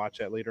going to watch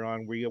that later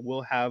on. We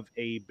will have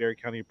a Bexar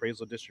County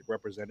Appraisal District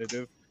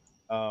representative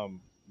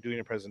um, doing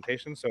a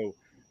presentation. So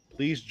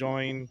please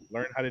join,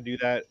 learn how to do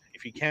that.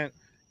 If you can't,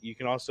 you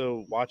can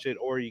also watch it,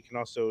 or you can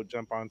also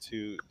jump on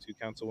to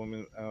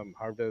Councilwoman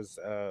Harvda's.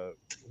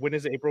 When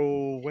is it?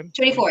 April when?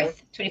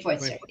 24th. 24th,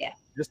 sir. 24th. Yeah.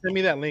 Just send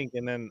me that link,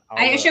 and then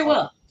I sure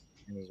I'll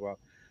will. as well.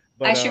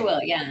 I But sure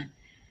will. Yeah.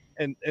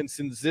 and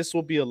since this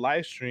will be a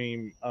live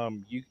stream,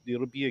 you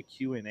it'll be a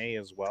Q&A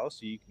as well,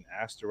 so you can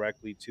ask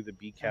directly to the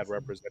BCAD Awesome.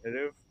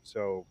 representative.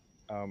 So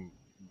um,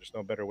 there's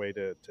no better way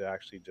to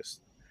actually just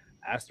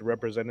ask the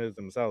representatives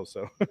themselves.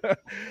 So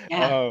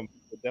Yeah.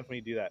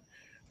 definitely do that.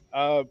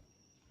 Uh,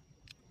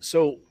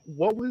 so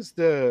what was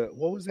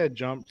that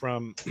jump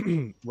from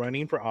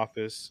running for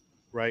office,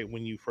 right,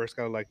 when you first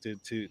got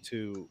elected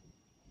to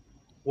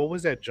what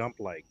was that jump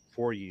like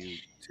for you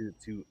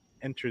to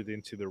enter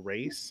into the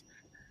race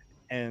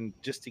and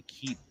just to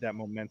keep that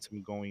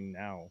momentum going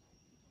now?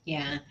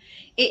 Yeah,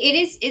 it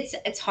is.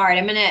 It's hard.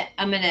 I'm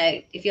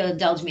gonna if you'll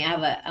indulge me,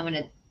 I'm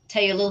gonna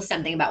tell you a little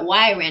something about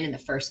why I ran in the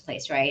first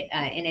place, right?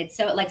 And it's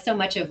so like so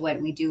much of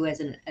what we do as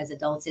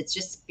adults. It's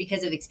just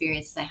because of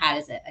experiences I had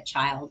as a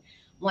child.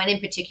 One in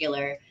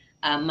particular,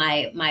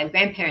 my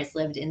grandparents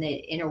lived in the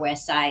inner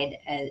west side,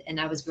 and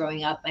I was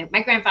growing up.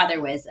 My grandfather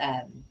was.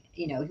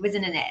 He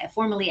wasn't a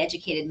formally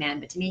educated man,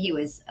 but to me, he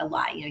was a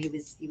lot. He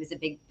was a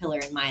big pillar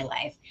in my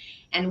life.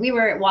 And we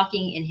were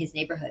walking in his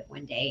neighborhood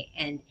one day,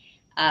 and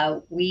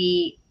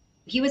we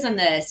he was on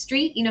the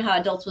street. You know how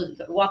adults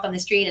would walk on the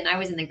street, and I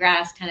was in the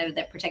grass, kind of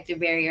that protective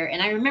barrier.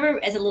 And I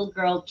remember as a little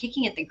girl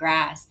kicking at the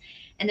grass,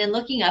 and then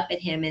looking up at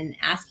him and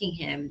asking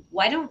him,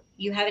 "Why don't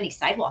you have any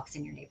sidewalks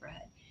in your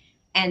neighborhood?"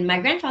 And my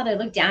grandfather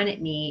looked down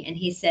at me and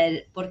he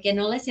said, "Porque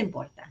no les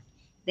importa?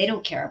 They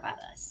don't care about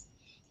us."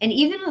 And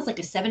even as like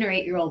a 7 or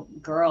 8 year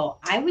old girl,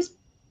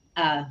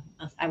 uh,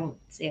 I won't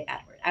say a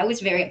bad word. I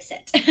was very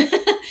upset.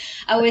 It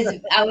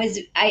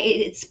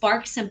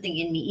sparked something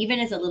in me, even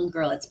as a little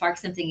girl. It sparked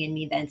something in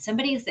me. Then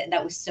somebody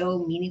that was so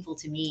meaningful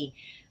to me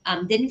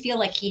didn't feel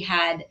like he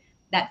had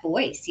that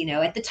voice.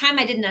 At the time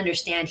I didn't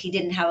understand. He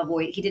didn't have a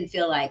voice. He didn't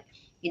feel like,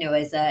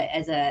 as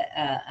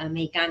a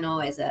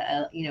Mexicano, as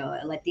a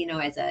Latino,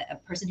 as a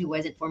person who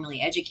wasn't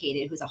formally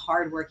educated, who's a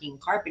hardworking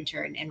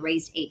carpenter and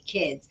raised 8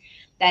 kids,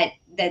 that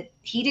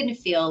he didn't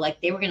feel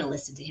like they were going to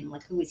listen to him.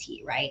 Like, who is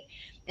he, right?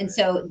 And Right.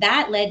 so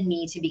that led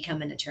me to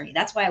become an attorney.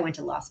 That's why I went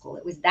to law school.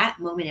 It was that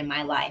moment in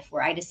my life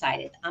where I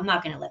decided I'm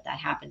not going to let that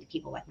happen to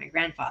people like my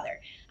grandfather.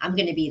 I'm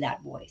going to be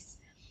that voice.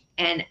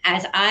 And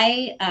as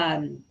I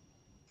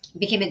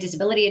became a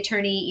disability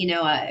attorney,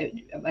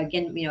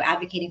 again,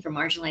 advocating for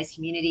marginalized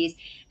communities.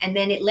 And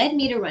then it led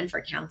me to run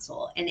for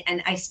council. And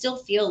I still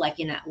feel like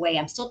in that way,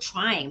 I'm still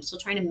trying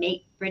to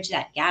bridge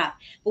that gap.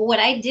 But what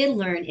I did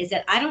learn is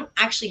that I don't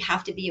actually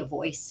have to be a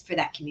voice for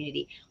that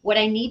community. What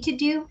I need to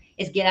do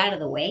is get out of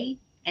the way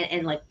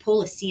and like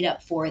pull a seat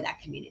up for that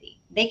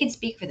community. They can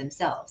speak for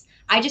themselves.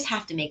 I just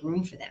have to make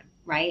room for them.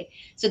 Right.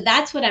 So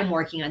that's what I'm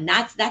working on.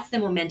 That's the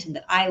momentum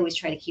that I always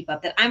try to keep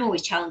up, that I'm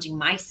always challenging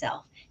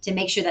myself to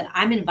make sure that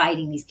I'm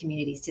inviting these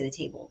communities to the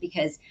table.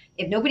 Because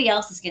if nobody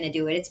else is going to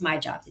do it, it's my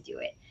job to do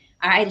it.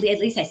 At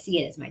least I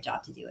see it as my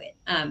job to do it.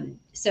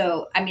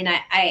 So, I mean,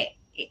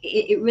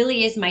 it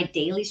really is my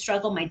daily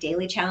struggle, my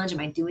daily challenge. Am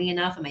I doing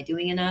enough? Am I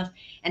doing enough?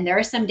 And there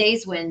are some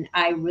days when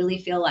I really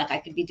feel like I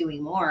could be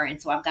doing more.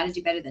 And so I've got to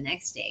do better the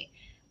next day.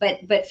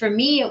 But for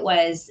me it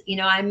was,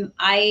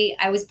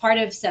 I was part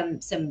of some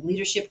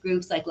leadership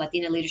groups like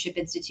Latina Leadership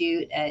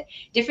Institute,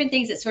 different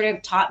things that sort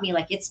of taught me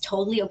like it's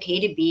totally okay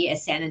to be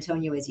as San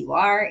Antonio as you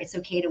are. It's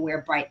okay to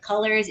wear bright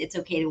colors. It's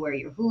okay to wear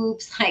your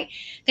hoops, like,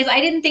 because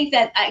I didn't think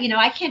that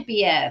I can't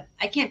be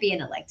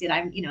an elected.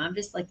 I'm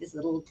just like this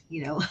little,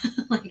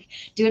 like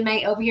doing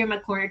my over here in my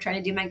corner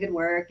trying to do my good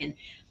work. And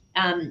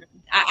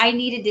I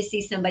needed to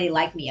see somebody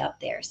like me up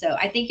there. So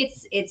I think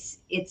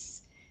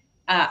it's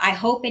I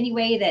hope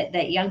anyway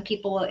that young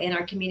people in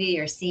our community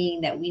are seeing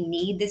that we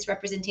need this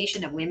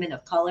representation of women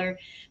of color.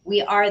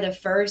 We are the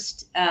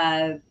first.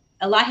 A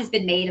lot has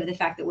been made of the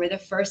fact that we're the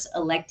first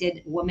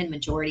elected woman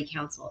majority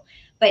council,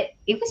 but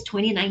it was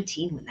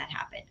 2019 when that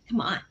happened. Come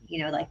on,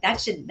 like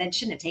that shouldn't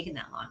have taken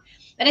that long.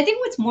 But I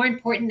think what's more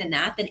important than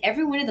that, than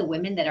every one of the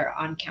women that are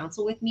on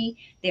council with me,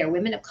 they are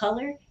women of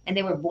color and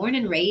they were born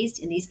and raised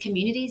in these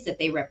communities that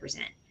they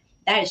represent.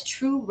 That is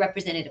true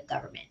representative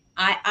government.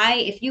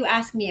 If you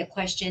ask me a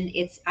question,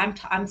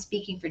 I'm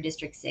speaking for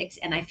District 6,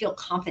 and I feel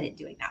confident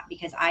doing that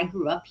because I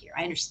grew up here.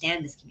 I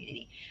understand this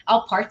community,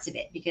 all parts of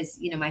it, because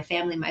my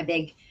family, my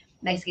big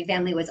Mexican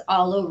family, was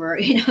all over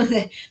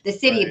the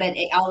city, Right.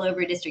 but all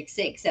over District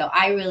 6. So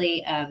I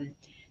really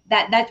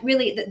that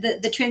really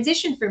the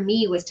transition for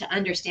me was to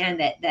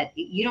understand that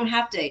you don't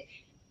have to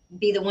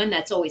be the one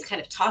that's always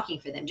kind of talking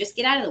for them. Just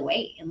get out of the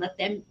way and let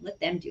them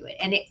do it.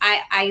 And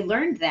I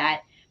learned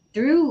that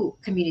through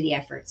community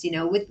efforts,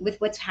 with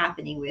what's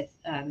happening with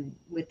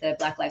the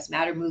Black Lives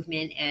Matter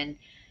movement and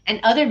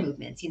other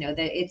movements.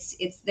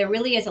 It's there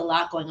really is a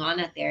lot going on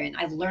out there, and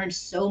I've learned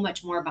so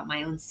much more about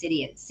my own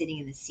city and sitting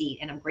in the seat,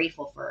 and I'm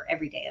grateful for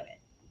every day of it.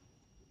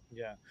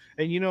 Yeah.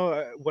 And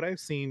what I've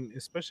seen,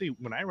 especially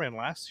when I ran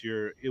last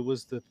year, it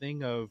was the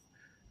thing of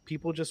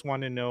people just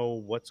want to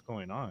know what's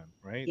going on,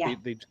 right? Yeah,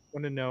 They just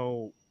want to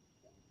know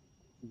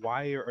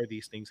why are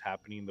these things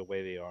happening the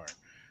way they are.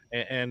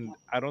 And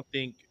I don't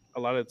think a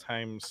lot of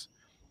times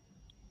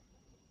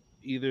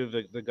either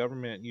the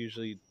government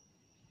usually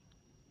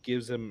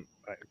gives them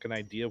an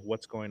idea of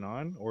what's going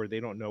on, or they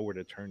don't know where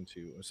to turn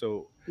to.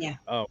 So, yeah.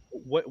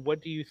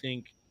 what do you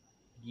think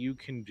you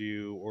can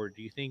do, or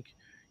do you think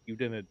you've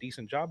done a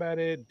decent job at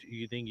it? Do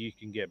you think you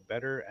can get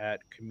better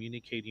at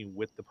communicating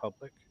with the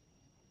public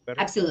better?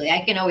 Absolutely.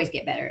 I can always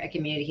get better at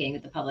communicating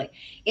with the public.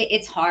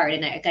 It's hard.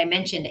 And like I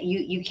mentioned,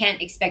 you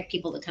can't expect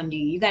people to come to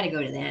you. You got to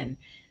go to them.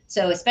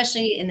 So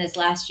especially in this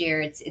last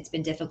year, it's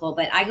been difficult,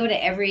 but I go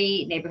to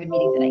every neighborhood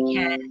meeting that I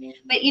can.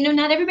 But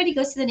not everybody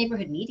goes to the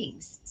neighborhood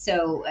meetings.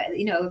 So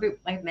like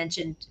I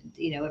mentioned,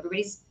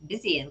 everybody's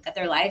busy and got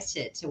their lives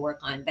to work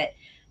on. But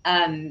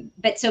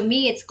so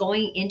me, it's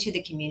going into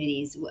the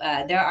communities.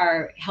 There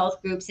are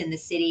health groups in the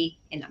city,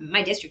 in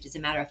my district, as a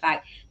matter of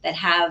fact, that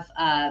have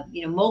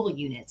mobile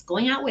units,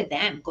 going out with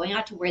them, going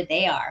out to where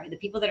they are, the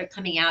people that are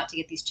coming out to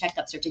get these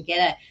checkups or to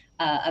get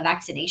a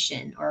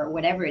vaccination or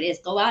whatever it is.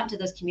 Go out into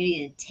those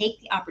communities and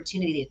take the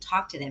opportunity to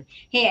talk to them.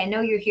 Hey, I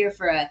know you're here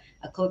for a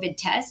COVID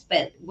test,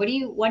 but what do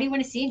you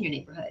want to see in your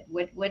neighborhood?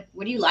 What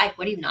do you like?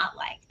 What do you not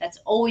like? That's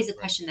always a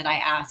question that I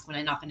ask when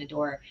I knock on a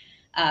door.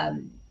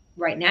 um,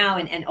 right now,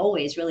 and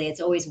always, really,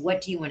 it's always,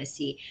 what do you want to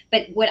see?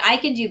 But what I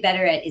can do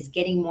better at is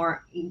getting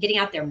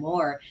out there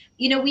more.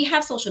 We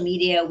have social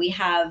media, we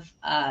have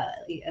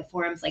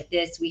forums like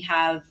this, we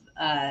have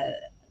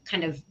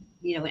kind of,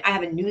 I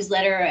have a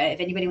newsletter. If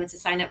anybody wants to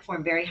sign up for,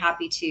 I'm very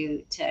happy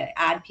to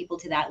add people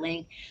to that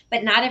link.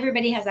 But not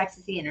everybody has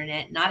access to the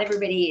internet. Not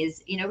everybody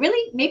is,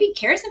 really maybe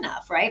cares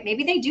enough, right?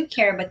 Maybe they do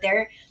care, but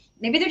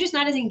maybe they're just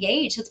not as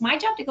engaged. So it's my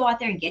job to go out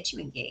there and get you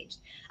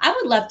engaged. I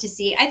would love to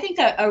see, I think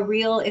a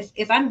real,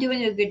 if I'm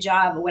doing a good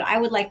job, what I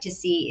would like to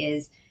see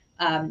is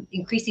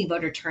increasing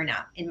voter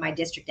turnout in my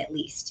district, at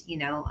least,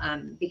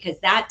 because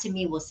that to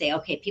me will say,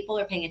 okay, people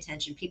are paying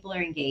attention, people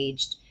are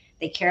engaged,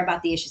 they care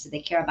about the issues that they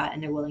care about,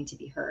 and they're willing to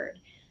be heard.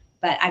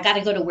 But I got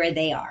to go to where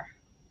they are.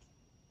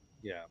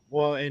 Yeah.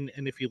 Well, and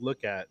if you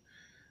look at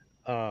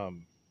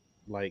um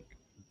like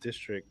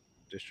district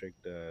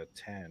district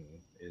 10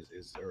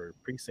 is or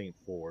precinct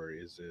 4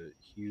 is a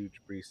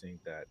huge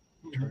precinct that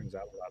Mhm. turns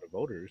out a lot of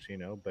voters,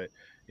 but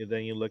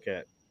then you look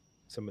at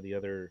some of the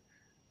other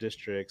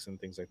districts and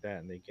things like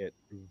that, and they get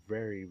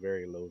very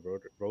very low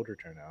voter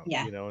turnout,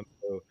 Yeah. and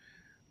so,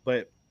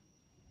 but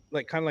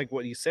like kind of like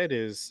what you said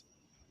is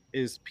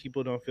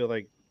people don't feel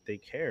like they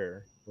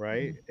care,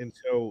 right? Mhm. And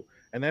so,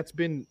 and that's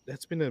been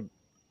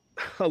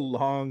a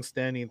long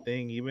standing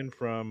thing, even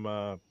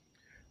from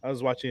I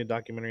was watching a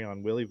documentary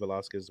on Willie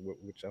Velasquez,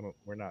 which I don't,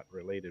 we're not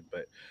related,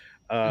 but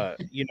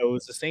it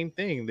was the same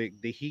thing.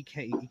 He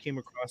came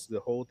across the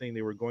whole thing.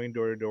 They were going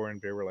door to door,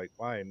 and they were like,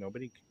 "Why?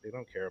 They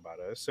don't care about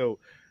us." So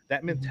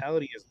that Mhm.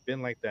 mentality has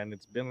been like that, and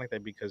it's been like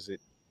that because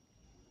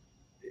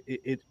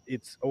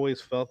it's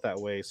always felt that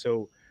way.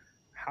 So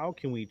how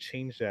can we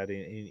change that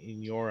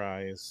in your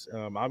eyes?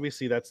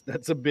 Obviously,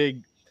 that's a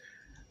big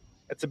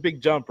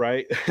jump,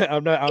 right?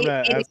 I'm not It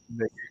asking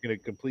that you're going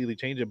to completely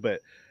change it, but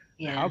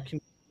Yeah. how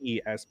can we,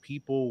 as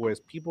people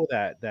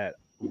that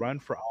run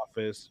for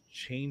office,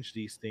 change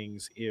these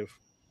things if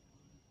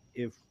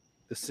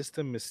the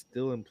system is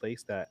still in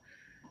place that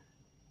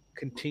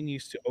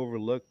continues to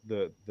overlook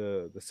the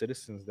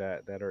citizens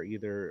that are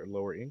either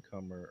lower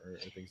income or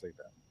things like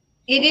that?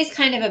 It is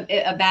kind of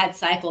a bad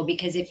cycle,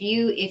 because if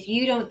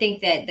you don't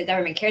think that the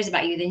government cares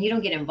about you, then you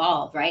don't get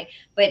involved, right?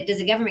 But does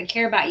the government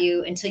care about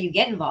you until you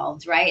get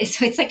involved, right?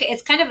 So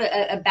it's kind of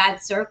a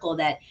bad circle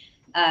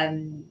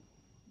um,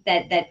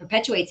 that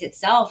perpetuates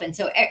itself. And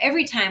so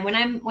every time when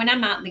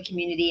I'm out in the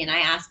community and I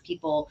ask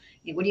people,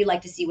 what do you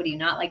like to see, what do you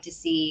not like to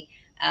see,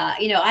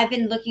 I've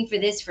been looking for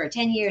this for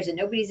 10 years and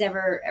nobody's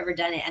ever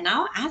done it. And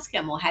I'll ask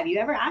them, well, have you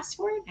ever asked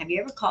for it? Have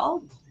you ever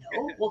called?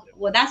 No.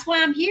 Well, that's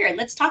why I'm here.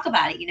 Let's talk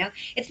about it.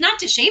 It's not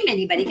to shame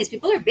anybody, because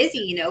people are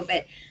busy,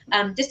 but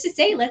just to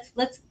say, let's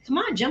come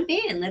on, jump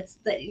in.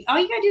 All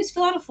you gotta do is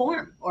fill out a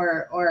form,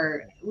 or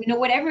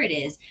whatever it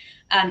is.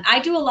 I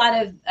do a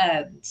lot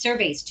of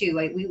surveys too.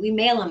 We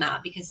mail them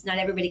out, because not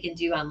everybody can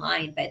do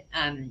online, but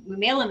we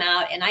mail them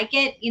out, and I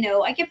get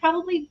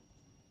probably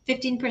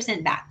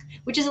 15% back,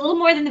 which is a little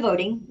more than the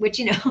voting,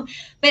 which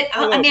but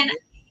Oh I well, mean,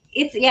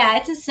 it's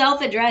a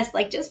self-address,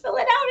 like, just fill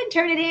it out and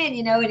turn it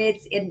in,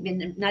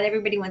 and not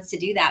everybody wants to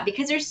do that,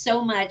 because there's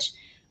so much.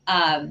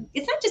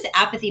 It's not just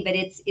apathy, but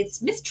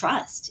it's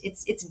mistrust,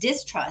 it's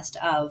distrust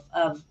of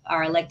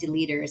our elected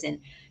leaders.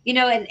 And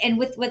and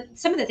with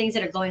some of the things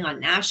that are going on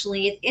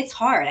nationally, it's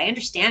hard. I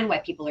understand why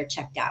people are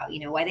checked out,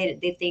 why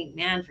they think,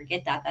 man,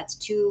 forget that, that's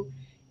too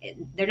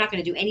they're not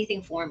going to do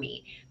anything for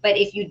me. But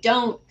if you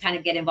don't kind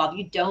of get involved,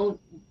 you don't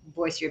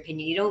voice your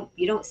opinion,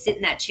 you don't sit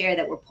in that chair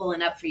that we're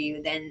pulling up for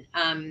you, then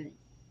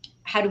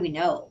how do we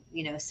know?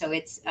 So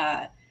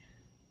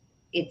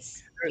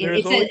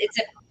There's always it's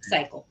a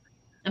cycle.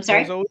 I'm there's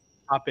sorry. always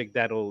a topic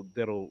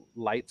that'll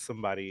light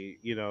somebody,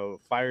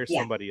 fire Yeah,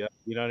 somebody up.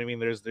 You know what I mean?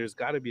 There's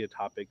got to be a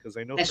topic, because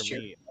I know that's for true.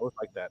 me, I was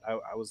like that.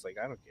 I was like,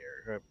 I don't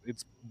care.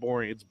 It's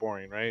boring. It's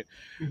boring, right?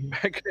 Hmm.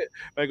 Back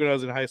back when I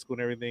was in high school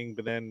and everything.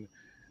 But then,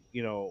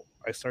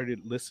 I started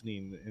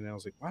listening, and I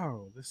was like,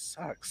 wow, this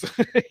sucks.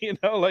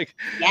 Like,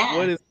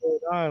 what Yeah. is going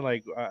on?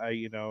 Like,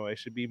 I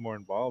should be more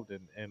involved,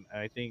 and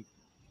I think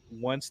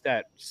once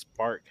that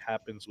spark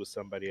happens with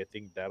somebody, I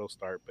think that'll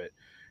start. But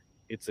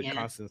it's a Yeah,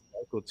 constant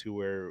cycle to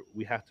where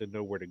we have to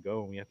know where to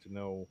go, and we have to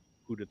know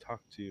who to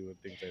talk to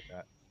and things like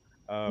that.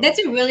 that's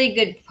Um, a really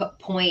good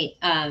point.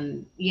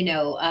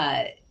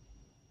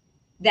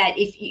 That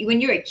if you,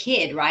 when you're a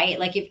kid, right?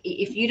 Like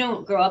if you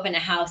don't grow up in a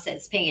house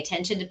that's paying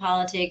attention to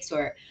politics,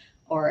 or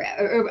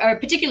a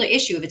particular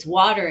issue, if it's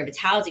water, if it's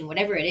housing,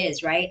 whatever it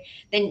is, right?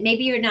 Then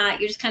maybe you're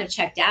just kind of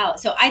checked out.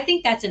 So I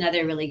think that's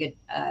another really good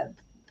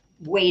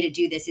way to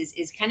do this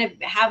is kind of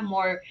have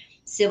more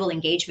civil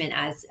engagement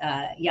as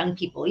young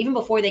people, even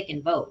before they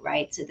can vote,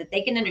 right? So that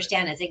they can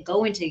understand as they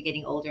go into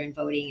getting older and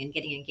voting and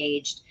getting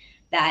engaged,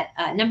 that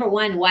number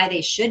one, why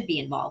they should be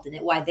involved in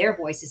it, why their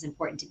voice is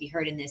important to be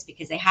heard in this,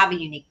 because they have a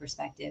unique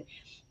perspective,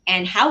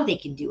 and how they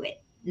can do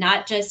it.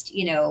 Not just,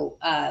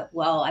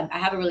 well, I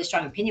have a really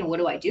strong opinion. What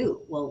do I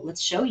do? Well,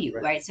 let's show you,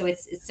 right, right? So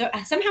it's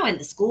somehow in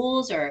the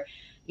schools, or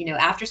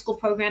after school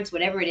programs,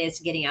 whatever it is,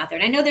 getting out there.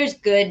 And I know there's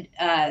good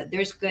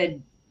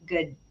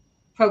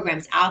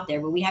programs out there,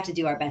 but we have to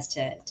do our best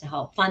to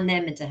help fund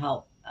them and to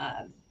help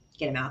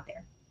get them out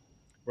there.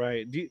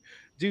 right.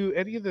 Do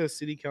any of the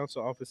city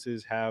council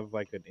offices have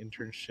like an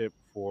internship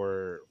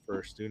for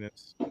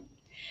students?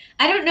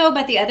 I don't know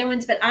about the other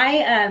ones, but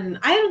I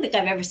don't think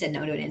I've ever said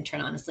no to an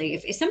intern. Honestly,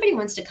 if somebody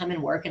wants to come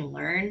and work and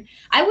learn,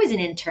 I was an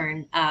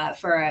intern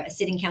for a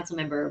sitting council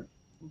member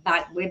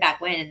way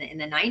back when in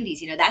the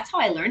 90s. That's how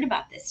I learned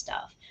about this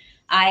stuff.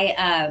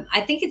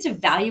 I think it's a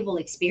valuable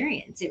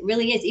experience. It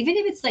really is, even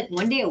if it's like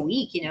one day a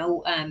week.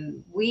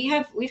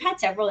 We've had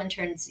several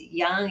interns,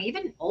 young,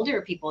 even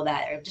older people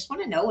that just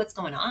want to know what's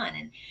going on,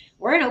 and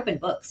we're an open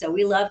book. So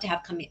we love to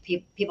have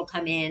people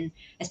come in,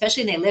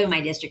 especially when they live in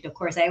my district. Of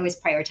course, I always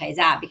prioritize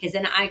that, because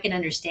then I can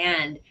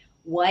understand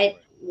Right.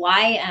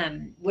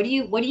 what do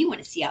you want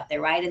to see out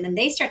there, right? And then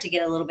they start to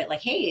get a little bit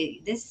like, hey,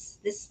 this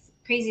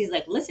crazy is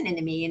like listening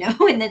to me, and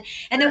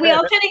then we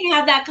all kind of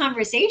have that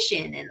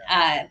conversation.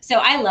 And so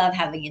I love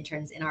having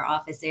interns in our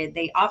office.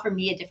 They offer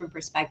me a different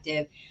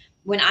perspective.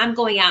 When I'm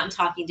going out and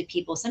talking to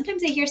people,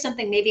 sometimes they hear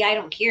something maybe I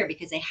don't hear,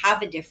 because they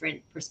have a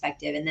different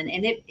perspective, and then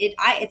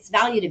it's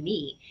value to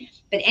me.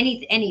 But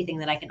anything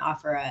that I can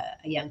offer a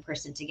young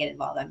person to get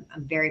involved, I'm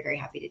very, very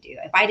happy to do.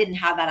 If I didn't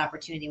have that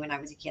opportunity when I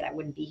was a kid, I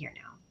wouldn't be here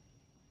now.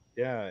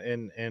 Yeah,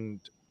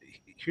 and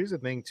here's the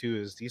thing too,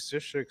 is these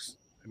districts,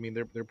 I mean,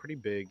 they're pretty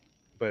big,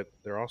 but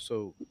they're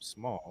also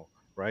small,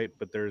 right?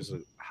 But there's a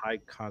high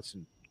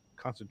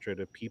concentrate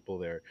of people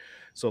there.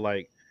 So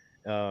like,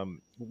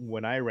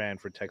 when I ran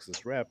for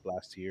Texas rep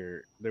last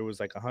year, there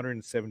was like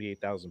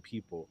 178,000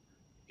 people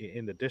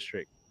in the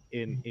district.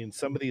 In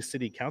some of these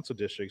city council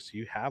districts,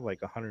 you have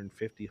like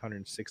 150,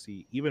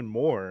 160, even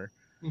more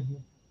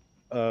Mhm.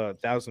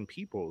 thousand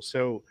people.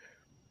 So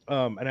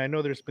and I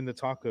know there's been the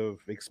talk of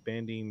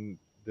expanding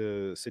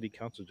the city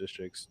council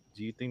districts.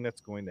 Do you think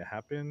that's going to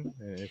happen?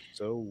 And if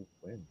so,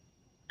 when?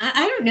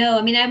 I don't know.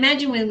 I mean, I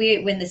imagine when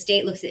the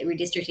state looks at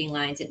redistricting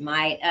lines, it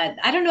might.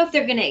 I don't know if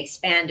they're going to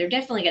expand. They're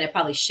definitely going to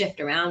probably shift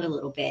around a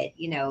little bit.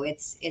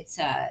 It's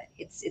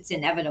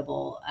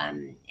inevitable.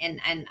 And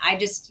I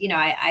just,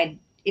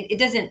 it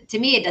doesn't, to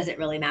me, it doesn't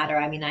really matter.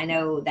 I mean, I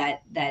know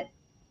that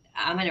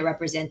I'm going to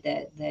represent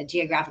the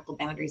geographical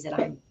boundaries that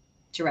I'm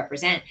to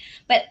represent.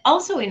 But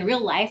also in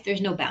real life,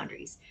 there's no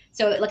boundaries.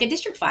 So, like a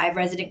District 5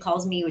 resident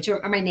calls me, which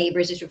are my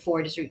neighbors, District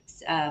 4, District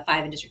 5,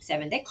 and District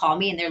 7. They call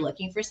me and they're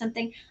looking for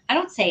something. I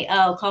don't say,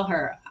 oh, call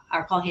her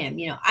or call him.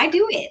 I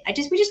do it.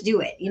 We just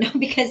do it,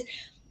 because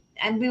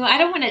I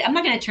don't want to. I'm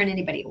not going to turn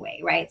anybody away,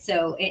 right?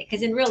 So,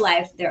 because in real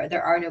life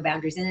there are no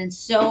boundaries, and in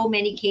so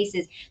many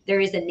cases there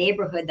is a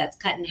neighborhood that's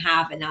cut in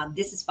half, and now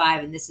this is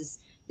 5, and this is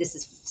 6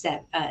 or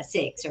 7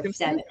 or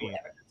Confusing.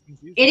 whatever.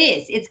 It's It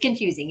confusing. is. It's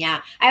confusing.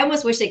 Yeah, I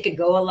almost wish they could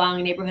go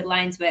along neighborhood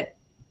lines, but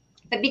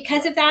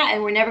because Right. of that,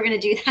 and we're never going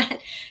to do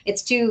that.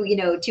 It's too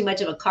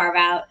much of a carve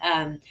out.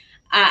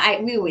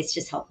 We always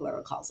just help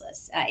whoever calls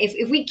us.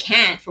 If we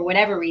can't for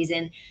whatever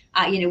reason,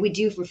 we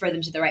do refer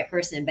them to the right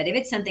person. But if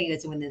it's something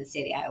that's within the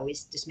city, I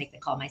always just make the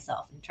call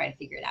myself and try to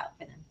figure it out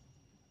for them.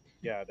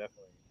 Yeah,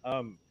 definitely.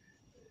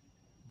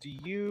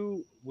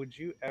 Would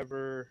you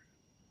ever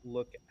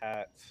look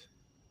at,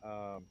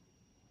 um,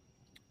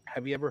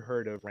 have you ever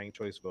heard of ranked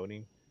choice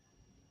voting?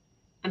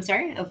 I'm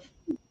sorry, of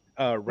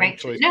Ranked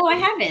ranked. choice No, I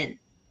voting. haven't.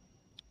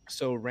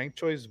 So ranked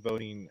choice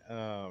voting,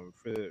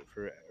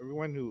 for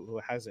everyone who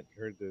hasn't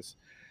heard this,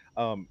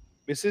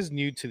 this is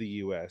new to the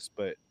U.S.,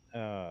 but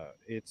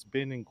It's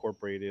been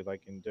incorporated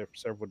like in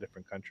several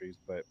different countries,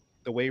 but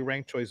the way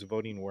ranked choice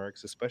voting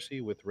works,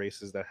 especially with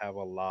races that have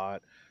a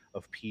lot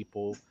of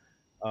people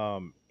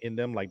in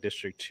them, like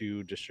District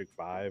 2, District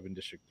 5, and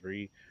District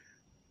 3,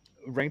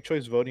 ranked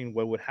choice voting,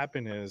 what would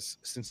happen is,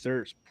 since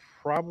there's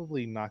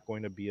probably not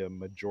going to be a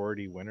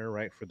majority winner,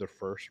 right, for the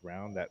first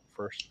round, that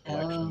first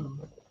election,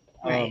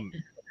 Oh, right.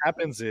 what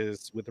happens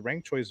is with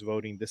ranked choice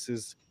voting, this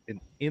is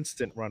an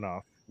instant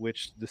runoff,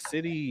 which the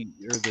city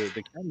or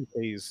the county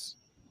pays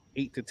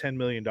 $8 to $10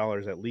 million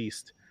at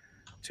least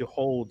to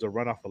hold a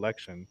runoff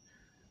election.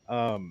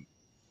 Um,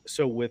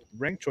 so with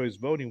ranked choice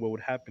voting, what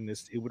would happen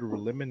is it would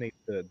eliminate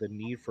the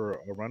need for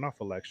a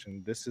runoff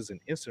election. This is an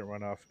instant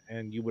runoff,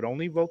 and you would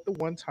only vote the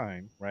one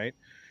time, right?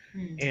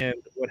 Mm. And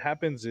what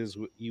happens is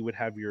you would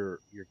have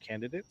your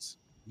candidates.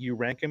 You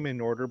rank them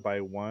in order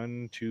by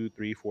one, two,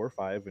 three, four,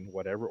 five, in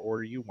whatever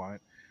order you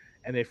want.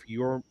 And if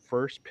your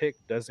first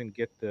pick doesn't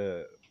get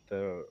the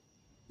the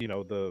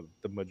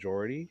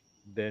majority,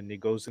 then it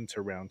goes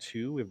into round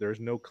two. If there's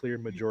no clear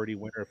majority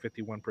winner of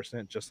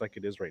 51%, just like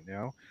it is right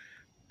now,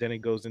 then it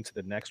goes into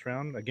the next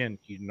round. Again,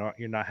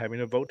 you're not having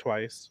to vote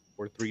twice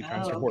or three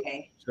times Oh, or more.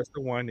 okay. Just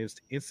the one is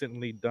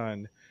instantly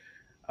done.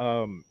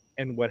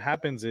 And what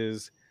happens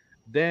is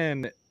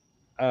then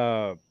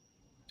uh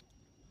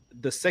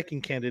the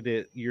second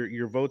candidate,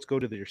 your votes go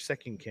to your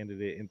second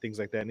candidate and things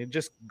like that. And it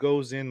just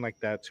goes in like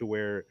that to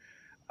where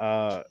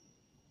uh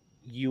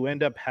you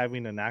end up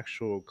having an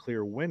actual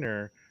clear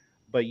winner,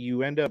 but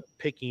you end up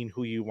picking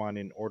who you want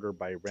in order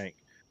by rank.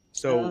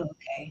 So Oh,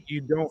 okay.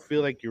 you don't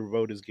feel like your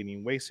vote is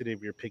getting wasted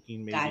if you're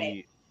picking Got it.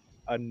 maybe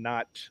a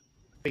not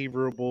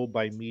favorable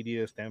by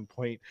media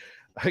standpoint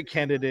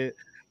candidate,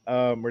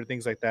 or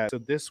things like that. So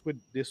this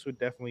would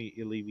definitely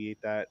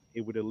alleviate that.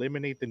 It would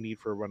eliminate the need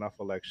for a runoff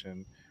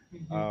election,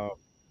 Hmm. um,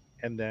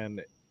 and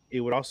then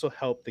it would also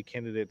help the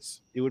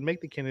candidates. It would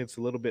make the candidates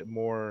a little bit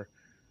more,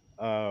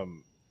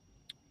 um,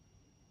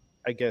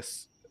 I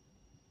guess,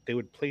 they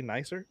would play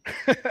nicer.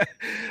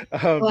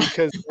 Well,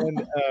 Because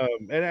then,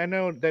 and I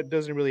know that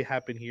doesn't really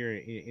happen here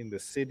in the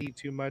city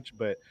too much,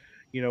 but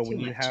too when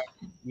you have,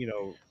 much. you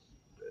know,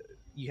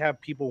 you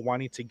have people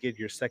wanting to get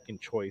your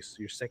second choice,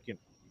 your second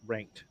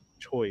ranked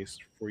choice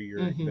for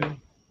your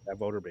Hmm. that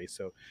voter base.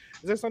 So,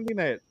 is that something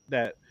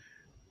that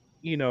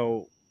you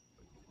know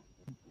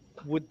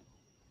would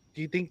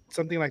do you think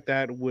something like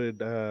that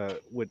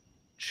would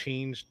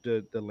change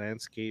the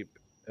landscape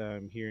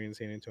here in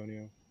San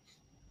Antonio?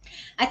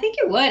 I think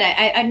it would.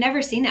 I've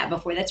never seen that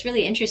before. That's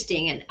really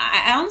interesting. And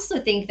I also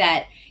think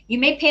that you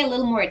may pay a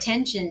little more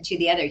attention to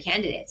the other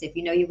candidates if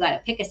you know you've got to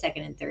pick a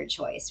second and third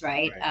choice,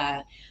 right?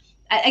 Right.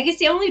 I guess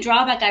the only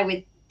drawback I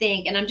would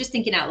think, and I'm just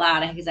thinking out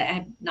loud because I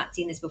have not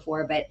seen this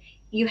before, but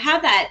you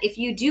have that if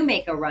you do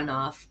make a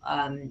runoff,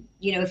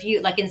 if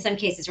you, like in some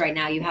cases right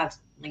now, you have,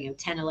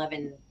 10,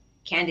 11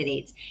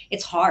 candidates,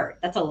 it's hard.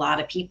 That's a lot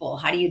of people.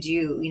 How do you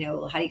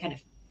do, how do you kind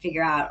of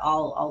figure out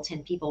all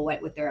 10 people,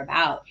 what they're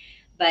about?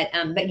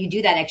 But you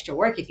do that extra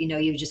work if you know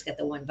you just get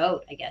the one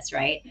vote, I guess,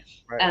 right?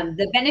 Right.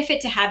 The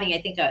benefit to having,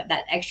 I think, that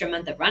extra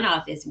month of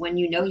runoff is when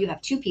you know you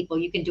have two people,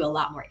 you can do a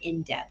lot more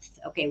in depth.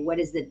 Okay,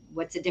 what's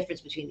the difference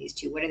between these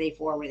two? What are they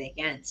for? What are they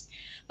against?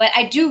 But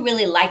I do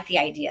really like the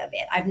idea of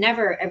it. I've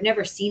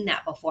never seen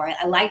that before.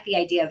 I like the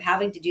idea of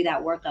having to do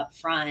that work up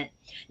front.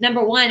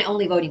 Number one,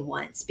 only voting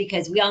once,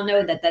 because we all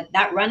know that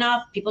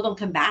runoff, people don't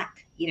come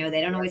back. They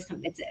don't always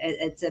come.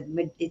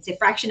 It's a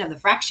fraction of the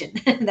fraction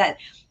that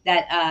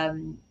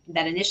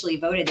initially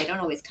voted. They don't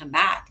always come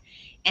back,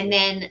 and Yeah.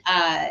 then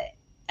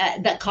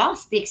the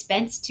cost, the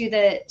expense to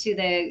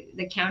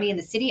the county and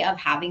the city of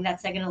having that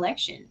second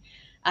election.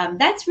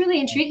 That's really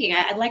intriguing.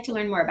 I'd like to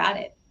learn more about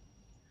it.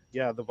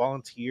 Yeah, the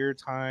volunteer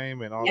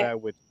time and all Yep.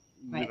 that would,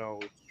 Right.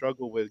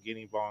 struggle with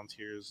getting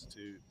volunteers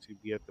to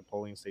be at the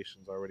polling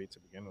stations already to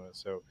begin with.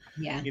 So,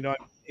 Yeah.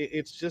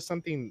 it's just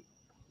something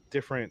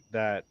different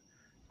that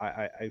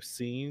I've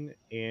seen,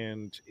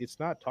 and it's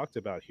not talked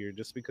about here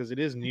just because it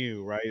is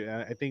new, right?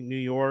 I think New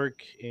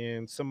York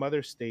and some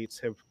other states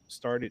have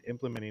started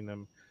implementing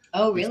them.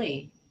 Oh, These,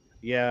 really?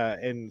 yeah,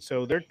 and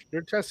so they're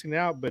testing it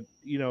out, but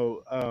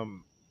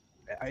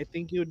I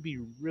think it would be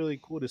really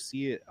cool to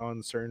see it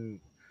on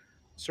certain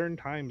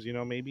times.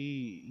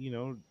 Maybe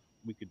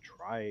we could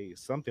try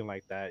something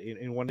like that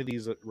in one of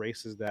these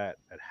races that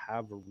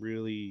have a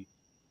really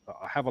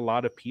have a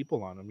lot of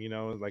people on them,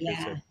 like I Yeah.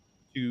 said,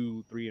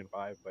 2, 3, and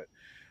 5. But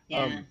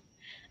Yeah. um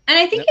And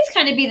I think that, it's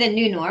kind of be the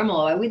new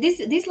normal.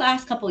 These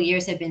last couple of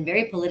years have been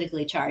very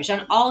politically charged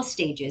on all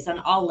stages, on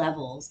all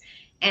levels,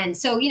 and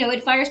so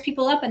it fires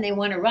people up and they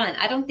want to run.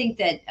 I don't think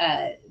that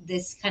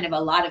this kind of a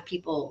lot of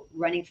people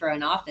running for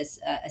an office,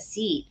 a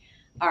seat,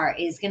 are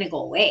is going to go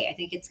away. I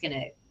think it's going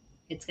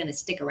to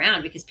stick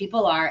around because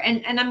people are,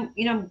 and I'm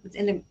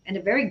in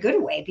a very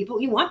good way.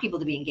 People, you want people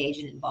to be engaged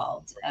and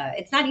involved.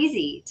 It's not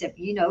easy to,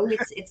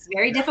 it's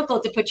very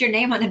difficult to put your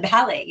name on a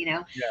ballot.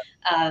 yeah,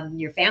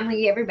 Your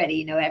family,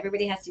 everybody,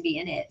 everybody has to be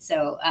in it.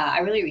 So I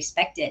really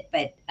respect it.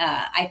 But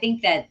I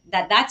think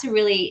that's a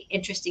really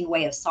interesting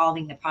way of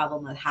solving the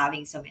problem of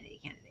having so many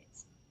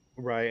candidates.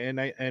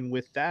 right. And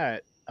with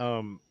that,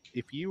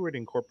 If you were to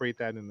incorporate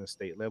that in the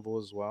state level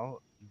as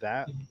well,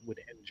 that would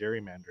end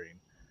gerrymandering.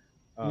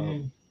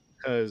 Mm-hmm.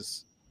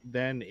 Because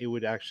then it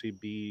would actually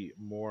be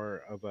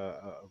more of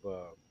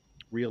a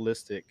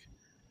realistic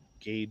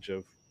gauge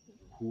of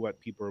who what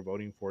people are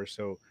voting for.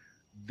 So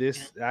Yeah.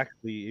 this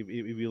actually,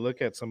 if you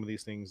look at some of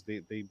these things,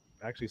 they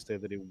actually say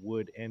that it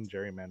would end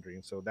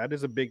gerrymandering. So that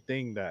is a big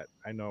thing that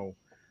I know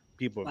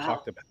people have Wow.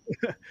 talked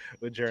about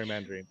with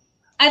gerrymandering.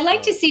 I'd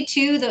like to Um, see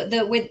too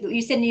the with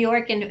you said New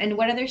York and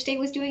what other state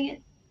was doing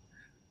it?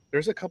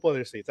 there's a couple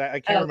other states.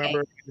 I can't Okay. remember.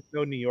 I just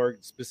know New York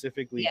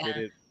specifically Yeah. did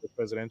it for the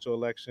presidential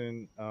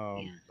election.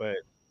 Yeah. But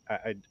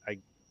I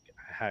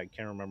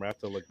can't remember. I have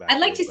to look back I'd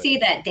at like it. to But see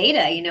that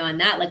data, on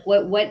that. Like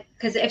what,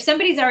 because if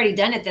somebody's already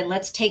done it, then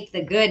let's take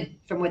the good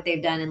from what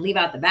they've done and leave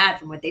out the bad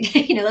from what they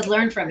did. Let's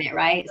learn from it,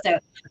 right? So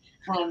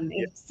yeah,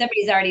 if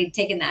somebody's already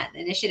taken that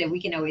initiative, we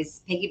can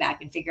always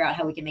piggyback and figure out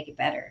how we can make it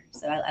better.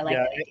 So I like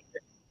yeah. that idea.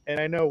 And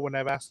I know when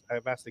I've asked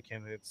the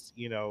candidates,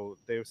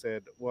 they've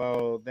said,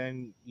 well,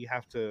 then you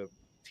have to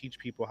teach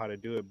people how to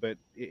do it. But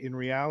in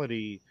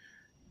reality,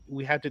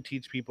 we had to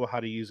teach people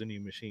how to use the new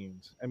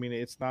machines. I mean,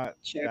 it's not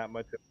Sure. that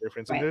much of a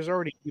difference. And Right. there's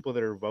already people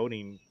that are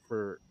voting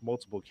for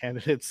multiple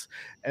candidates,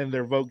 and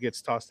their vote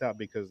gets tossed out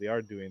because they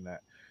are doing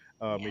that.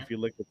 Yeah. If you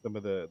look at some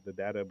of the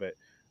data, but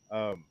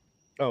um,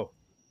 oh,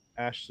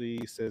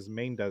 Ashley says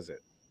Maine does it.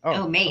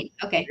 Oh, Oh, Maine.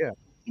 Okay.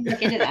 You can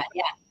look yeah. into that.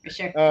 Yeah, for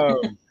sure.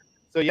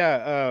 So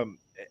yeah,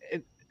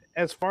 it,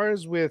 as far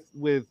as with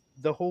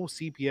the whole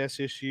CPS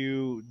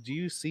issue, do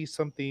you see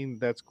something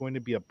that's going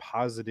to be a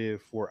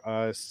positive for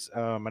us?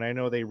 And I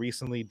know they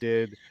recently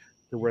did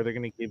to where they're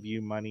going to give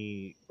you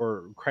money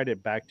or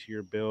credit back to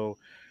your bill.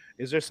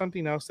 Is there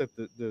something else that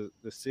the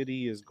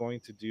city is going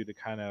to do to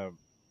kind of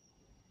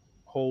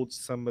hold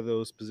some of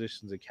those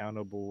positions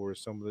accountable, or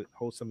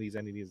hold some of these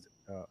entities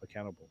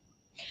accountable?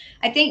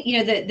 I think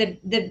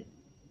the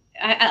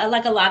I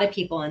like a lot of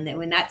people in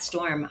when that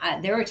storm,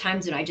 there were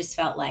times when I just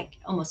felt like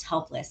almost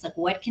helpless. Like,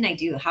 what can I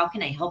do? How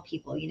can I help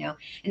people? And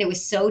it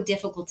was so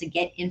difficult to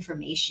get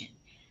information,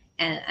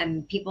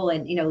 and people,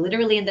 and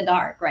literally in the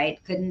dark,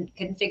 right? Couldn't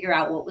figure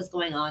out what was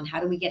going on. How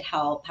do we get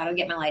help? How do I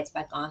get my lights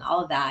back on?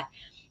 All of that.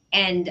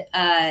 And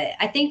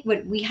I think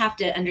what we have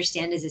to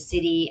understand as a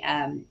city,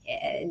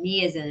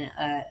 me as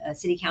a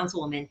city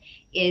councilwoman,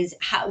 is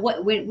how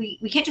what when we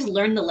can't just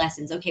learn the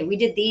lessons. Okay, we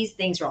did these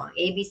things wrong,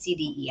 A, B, C,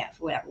 D, E, F,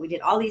 whatever. We did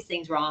all these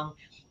things wrong.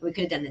 We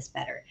could have done this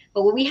better.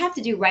 But what we have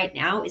to do right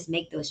now is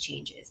make those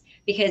changes,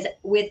 because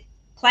with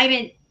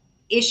climate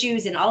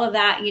issues and all of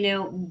that,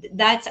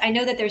 that's, I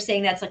know that they're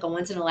saying that's like a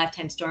once in a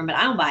lifetime storm, but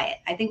I don't buy it.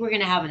 I think we're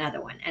going to have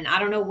another one, and I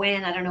don't know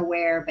when, I don't know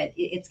where, but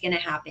it's going to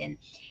happen.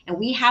 And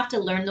we have to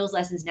learn those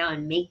lessons now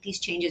and make these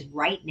changes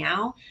right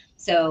now.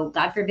 So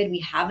God forbid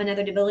we have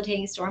another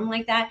debilitating storm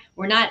like that.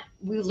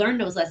 We learned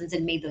those lessons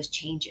and made those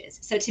changes.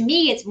 So to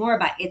me, it's more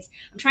about,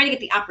 I'm trying to get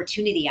the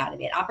opportunity out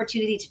of it,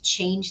 opportunity to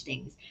change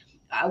things.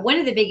 One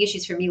of the big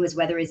issues for me was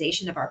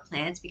weatherization of our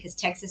plants, because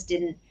Texas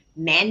didn't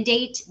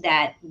mandate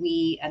that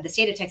the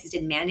state of Texas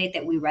didn't mandate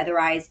that we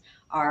weatherize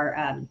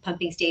our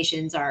pumping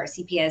stations, our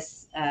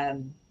CPS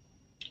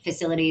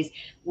facilities.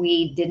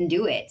 We didn't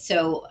do it.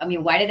 So, I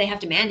mean, why do they have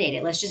to mandate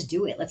it? Let's just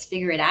do it. Let's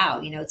figure it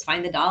out. Let's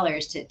find the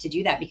dollars to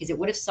do that, because it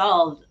would have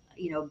solved,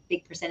 a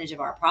big percentage of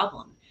our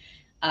problem.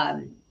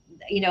 Um,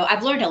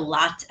 I've learned a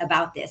lot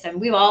about this. I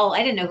mean, I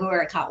didn't know who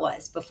ERCOT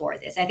was before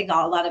this. I think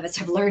a lot of us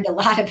have learned a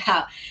lot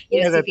about,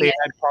 Yeah, that they CPS.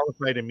 had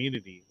qualified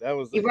immunity. That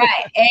was You're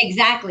right,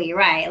 exactly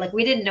right. Like,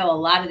 we didn't know a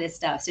lot of this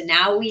stuff, so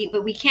now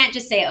but we can't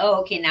just say,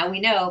 "Oh, okay, now we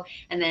know,"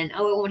 and then,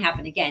 "Oh, it won't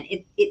happen again."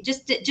 It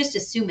just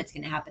assume it's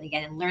going to happen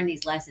again and learn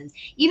these lessons.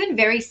 Even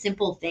very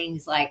simple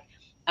things like,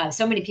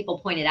 so many people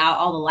pointed out,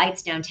 all the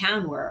lights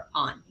downtown were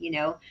on.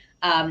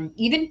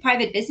 Even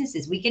private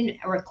businesses, we can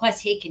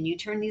request, "Hey, can you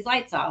turn these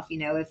lights off?"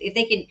 If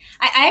they can.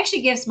 I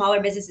actually give smaller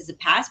businesses a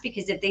pass,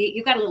 because if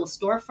you've got a little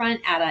storefront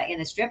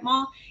in a strip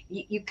mall,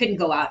 you couldn't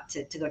go out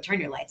to go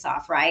turn your lights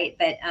off, right?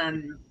 But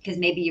because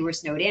maybe you were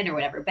snowed in or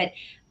whatever. But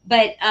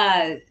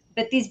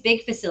these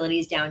big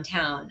facilities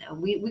downtown,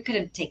 we could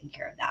have taken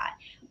care of that.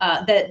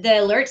 The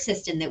alert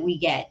system that we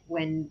get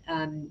when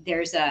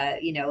there's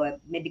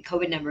maybe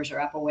COVID numbers are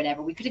up or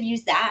whatever, we could have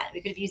used that.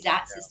 We could have used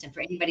that system for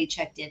anybody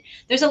checked in.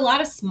 There's a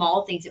lot of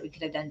small things that we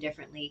could have done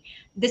differently.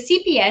 The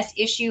CPS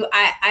issue,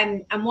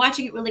 I'm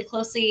watching it really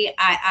closely.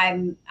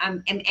 I'm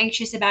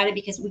anxious about it,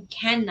 because we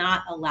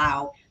cannot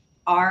allow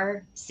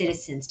our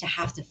citizens to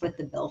have to foot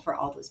the bill for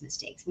all those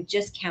mistakes. We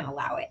just can't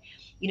allow it.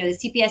 The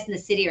CPS and the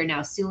city are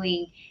now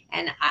suing,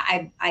 and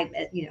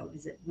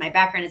my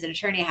background as an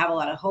attorney, I have a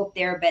lot of hope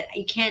there. But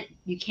we can't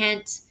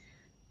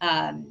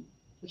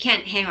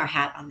hang our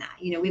hat on that.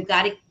 We've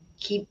got to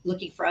keep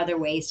looking for other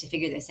ways to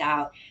figure this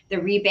out. The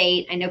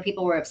rebate, I know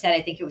people were upset.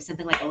 I think it was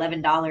something like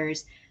 $11.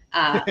 Look,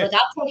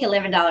 I'll take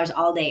 $11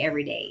 all day,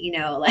 every day.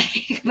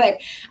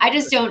 But I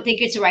just don't think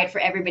it's right for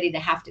everybody to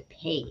have to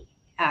pay.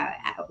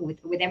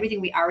 With everything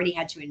we already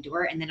had to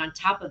endure, and then on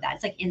top of that,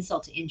 it's like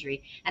insult to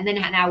injury. And then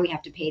now we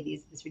have to pay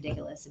this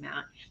ridiculous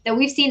amount that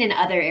we've seen in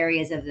other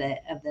areas of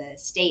the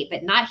state,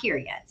 but not here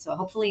yet. So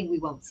hopefully we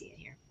won't see it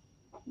here.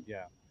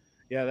 yeah.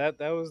 Yeah,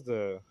 that was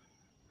the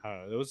I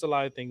don't know. There was a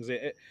lot of things.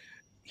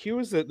 Here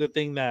was the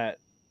thing that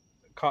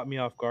caught me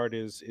off guard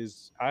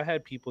is I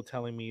had people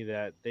telling me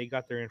that they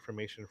got their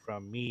information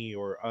from me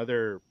or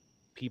other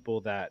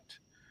people that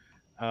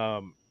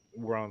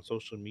were on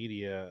social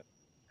media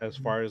as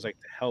Mhm. far as like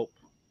to help,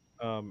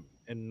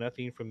 and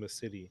nothing from the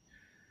city.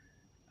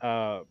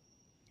 Uh,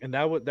 and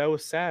that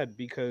was sad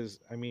because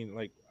I mean,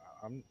 like,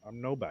 I'm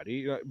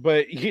nobody,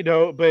 but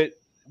but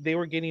they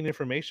were getting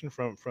information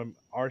from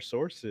our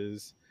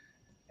sources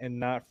and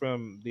not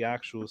from the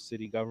actual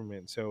city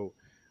government. So,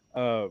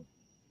 uh,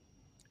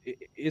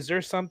 is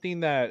there something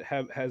that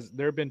have has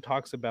there been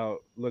talks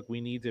about? Look, we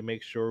need to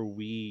make sure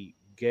we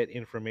get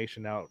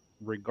information out,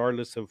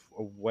 regardless of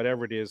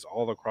whatever it is,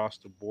 all across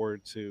the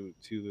board to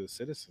the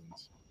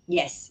citizens.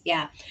 Yes,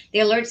 yeah. The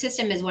alert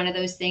system is one of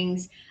those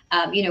things.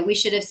 We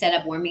should have set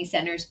up warming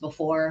centers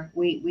before.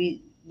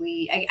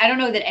 I don't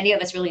know that any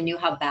of us really knew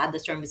how bad the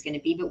storm was going to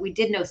be, but we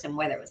did know some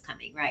weather was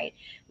coming, right?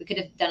 We could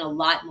have done a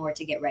lot more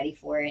to get ready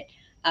for it.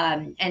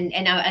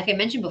 Like I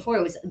mentioned before,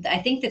 it was. I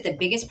think that the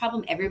biggest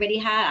problem everybody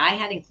had, I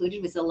had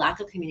included, was the lack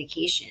of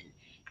communication.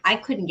 I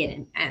couldn't get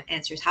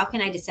answers. How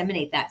can I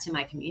disseminate that to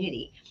my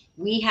community?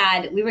 We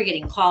were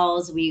getting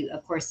calls. We,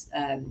 of course,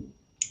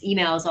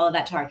 emails, all of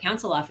that to our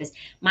council office.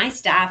 My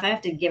staff, I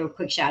have to give a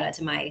quick shout out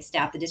to my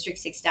staff, the District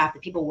 6 staff, the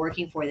people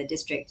working for the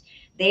district.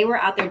 They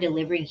were out there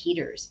delivering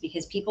heaters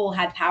because people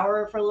had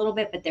power for a little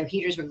bit, but their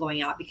heaters were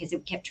going out because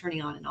it kept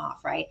turning on and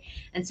off, right?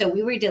 And so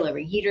we were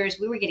delivering heaters.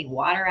 We were getting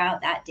water out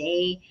that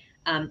day.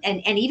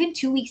 And even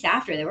 2 weeks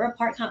after, there were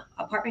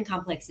apartment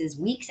complexes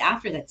weeks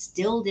after that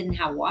still didn't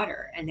have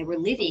water, and they were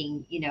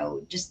living,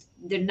 just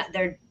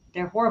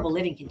they're horrible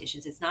living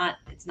conditions. It's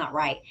not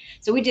right.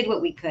 So we did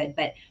what we could,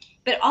 but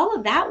all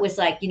of that was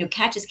like,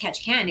 catch as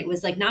catch can. It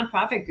was like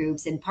nonprofit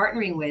groups and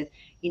partnering with,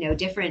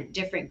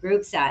 different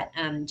groups that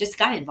just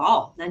got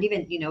involved. Not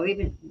even,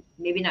 even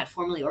maybe not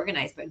formally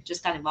organized, but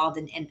just got involved,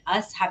 and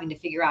us having to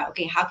figure out,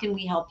 okay, how can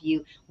we help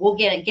you? We'll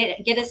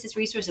get us this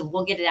resource, and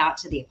we'll get it out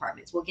to the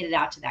apartments. We'll get it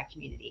out to that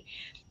community.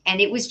 And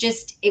it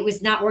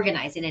was not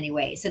organized in any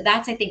way. So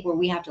that's, I think, where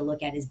we have to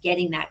look at, is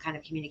getting that kind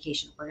of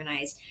communication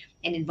organized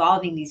and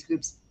involving these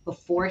groups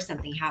before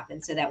something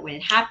happens, so that when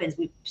it happens,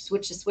 we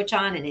switch the switch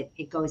on and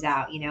it goes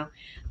out.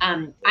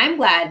 I'm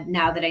glad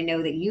now that I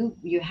know that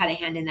you had a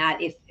hand in that.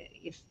 If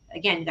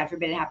again, God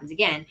forbid, it happens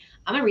again,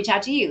 I'm gonna reach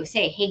out to you,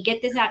 say, hey,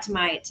 get this out to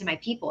my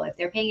people. If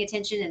they're paying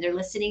attention and they're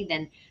listening,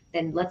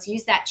 then let's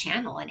use that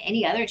channel and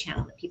any other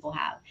channel that people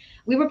have.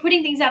 We were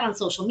putting things out on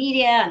social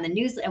media and the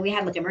news, and we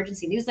had like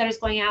emergency newsletters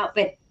going out,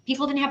 but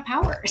people didn't have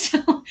power. So,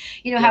 how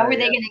were Right.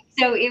 they going to?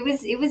 So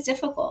it was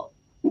difficult.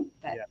 But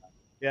Yeah.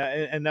 Yeah.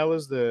 And that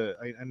was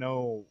I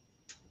know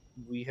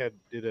we had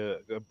did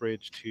a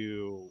bridge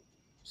to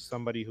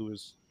somebody who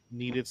was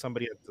needed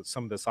somebody at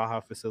some of the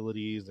Saha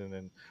facilities, and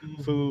then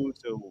Mhm. food.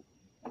 So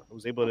I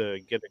was able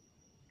to get a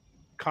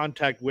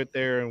contact with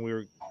there, and we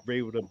were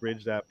able to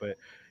bridge that. But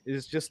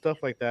it's just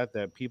stuff like that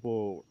that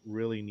people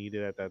really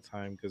needed at that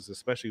time, because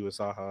especially with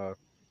Saha,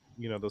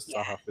 those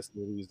Yeah. Saha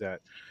facilities that,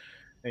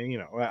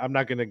 and I'm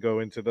not going to go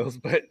into those,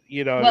 but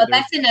Well, there's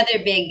that's another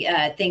big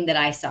thing that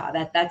I saw.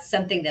 That's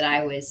something that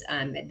I was.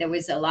 There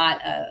was a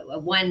lot.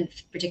 One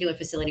particular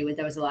facility where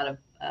there was a lot of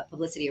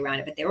publicity around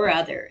it, but there were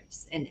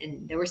others,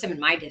 and there were some in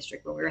my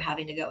district where we were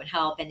having to go and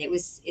help, and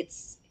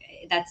it's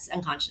that's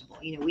unconscionable.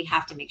 We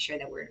have to make sure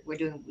that we're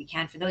doing what we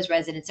can for those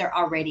residents that are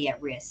already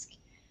at risk.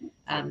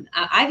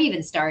 I've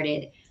even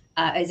started.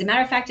 As a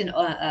matter of fact,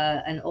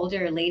 an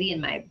older lady in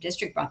my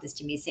district brought this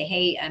to me. Say,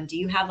 hey, do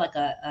you have like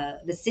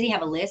the city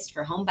have a list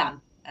for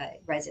homebound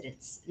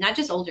residents, not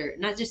just older,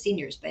 not just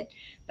seniors, but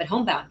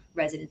homebound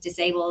residents,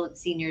 disabled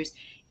seniors.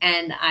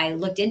 And I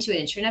looked into it,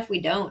 and sure enough, we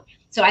don't.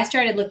 So I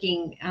started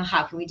looking,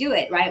 how can we do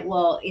it, right?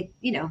 Well,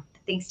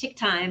 things take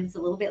time. It's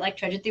a little bit like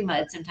trudging through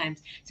mud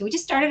sometimes. So we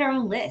just started our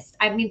own list.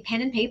 I mean,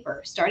 pen and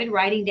paper, started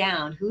writing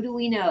down, who do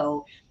we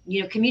know?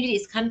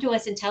 Communities come to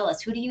us and tell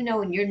us, who do you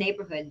know in your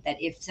neighborhood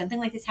that if something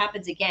like this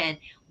happens again,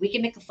 we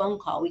can make a phone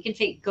call, we can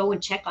go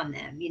and check on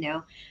them.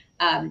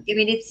 I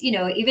mean, it's,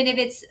 even if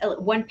it's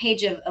one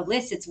page of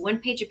lists, it's one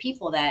page of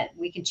people that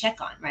we can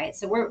check on, right?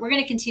 So we're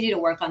going to continue to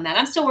work on that.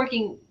 I'm still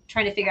working,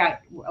 trying to figure out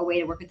a way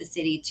to work with the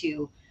city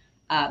to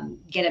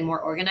get a more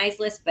organized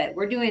list, but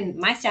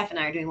my staff and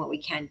I are doing what we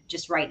can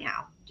just right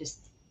now,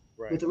 just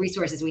with right. the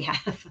resources we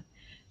have.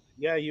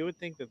 Yeah, you would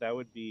think that that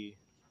would be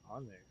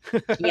on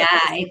there.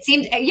 Yeah, it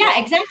seemed, Well, yeah,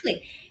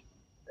 exactly.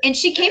 And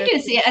she came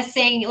and, to us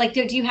saying, like,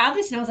 do you have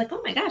this? And I was like,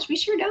 oh my gosh, we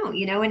sure don't,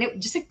 and it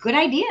just a good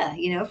idea,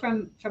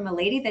 from a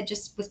lady that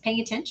just was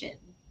paying attention.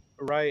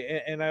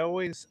 right, and I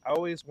always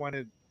want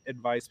to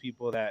advise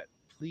people that,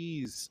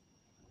 please,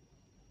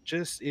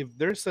 just if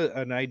there's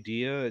an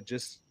idea,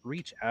 just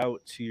reach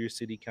out to your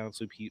city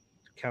council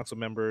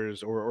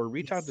members, or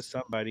reach out to Yes.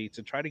 somebody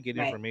to try to get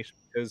Right. information,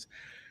 because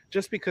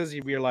just because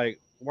if you're like,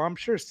 well, I'm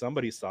sure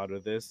somebody's thought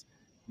of this,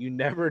 you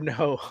never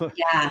know.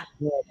 Yeah.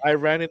 Yeah, I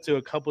ran into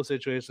a couple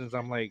situations.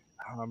 I'm like,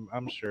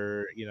 I'm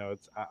sure,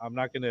 I'm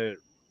not gonna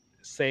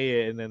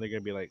say it, and then they're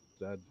gonna be like,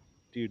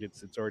 dude,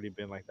 it's already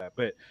been like that.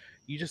 But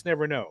you just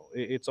never know.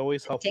 It's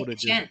always helpful Take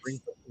to the just bring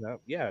chance. something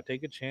up. Yeah,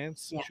 take a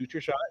chance, Yeah. shoot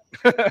your shot,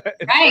 and Right,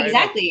 try it out.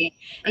 exactly.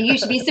 And you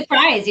should be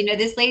surprised.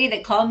 This lady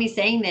that called me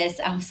saying this,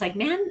 I was like,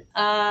 man,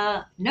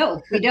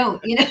 no, we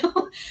don't,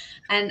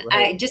 And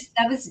Right. I just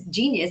that was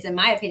genius in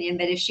my opinion.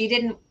 But if she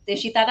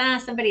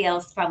thought, somebody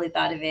else probably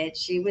thought of it,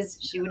 she would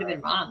have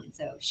been wrong. And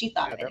so she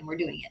thought Yeah, of it and we're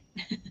doing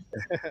it.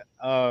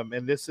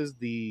 and this is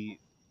the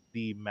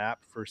map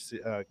for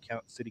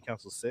city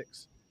council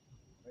 6.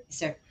 Right? Yes,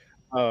 sir.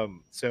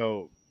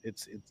 So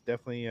it's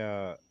definitely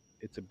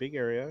it's a big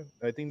area.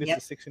 I think this Yep.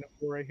 is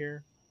 1604 right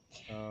here.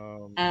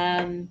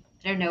 I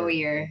don't know where Or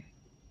you're.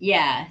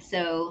 Yeah.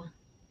 So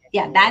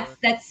yeah, four,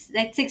 that's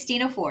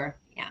 1604.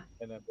 Yeah.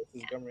 and then this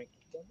is Yeah. government.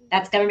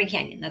 That's Government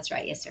Canyon. That's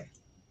right. Yes, sir.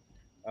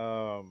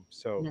 And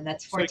So then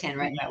that's so 410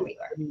 right about where you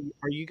are. I mean,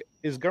 are you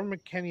is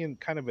Government Canyon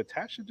kind of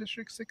attached to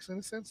District 6 in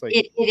a sense? Like,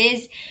 It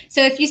is.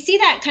 So if you see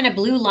that kind of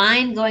blue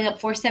line going up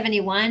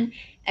 471,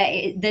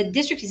 the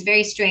district is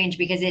very strange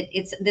because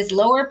it's this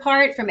lower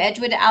part from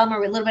Edgewood to Alamo,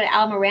 a little bit of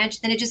Alamo Ranch,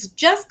 then it just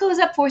goes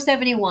up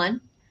 471,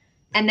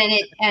 and then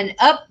and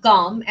up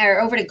Gom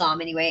or over to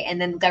Gom anyway, and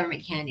then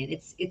Government Canyon.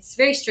 It's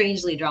very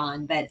strangely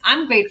drawn, but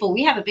I'm grateful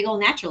we have a big old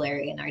natural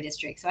area in our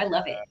district, so I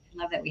love it. I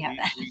love that we have we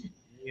that.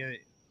 we me and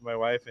my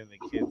wife and the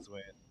kids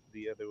went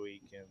the other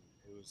week, and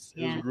it was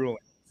Yeah. grueling.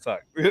 It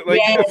sucked. Like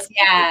Yes.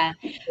 Yeah.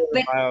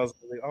 But miles.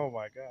 Like, oh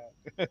my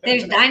god.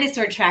 there's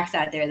dinosaur tracks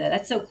out there though.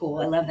 That's so cool.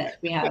 I love that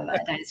we have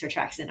dinosaur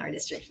tracks in our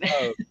district.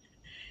 uh,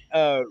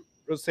 uh,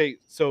 let's say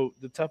so.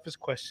 The toughest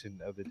question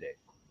of the day: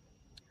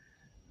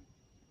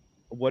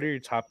 what are your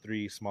top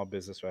 3 small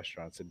business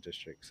restaurants in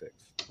District 6?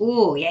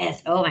 Oh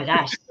yes. Oh my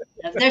gosh.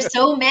 There's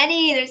so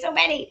many. There's so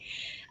many.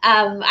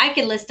 I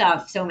could list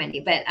off so many,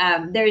 but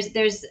there's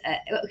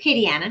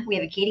Acadiana. We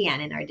have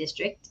Acadiana in our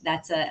district.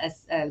 That's a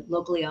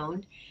locally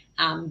owned,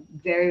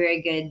 very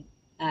very good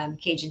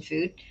Cajun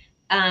food.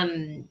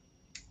 Um,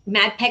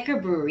 Mad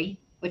Pecker Brewery,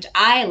 which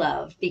I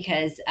love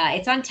because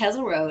it's on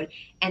Tesla Road,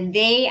 and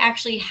they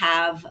actually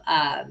have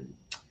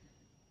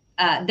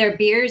their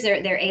beers,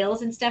 their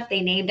ales and stuff. They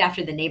named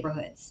after the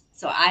neighborhoods,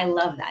 so I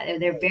love that.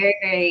 They're very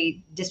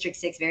very District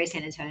 6, very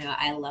San Antonio.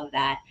 I love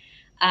that.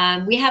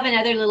 We have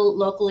another little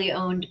locally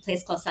owned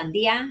place called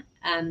Sandia.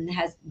 It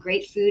has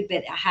great food, but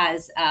it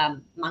has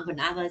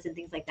mangonadas and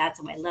things like that.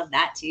 So I love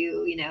that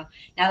too. Now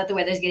that the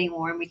weather's getting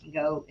warm, we can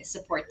go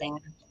support them.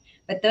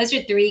 But those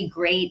are three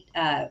great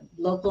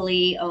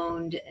locally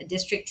owned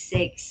District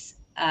 6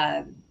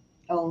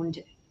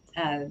 owned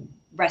uh,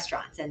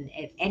 restaurants. And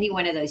if any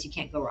one of those, you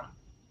can't go wrong.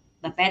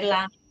 La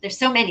Perla. There's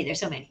so many. There's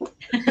so many.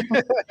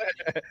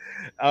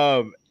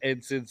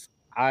 And since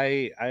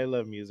I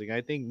love music,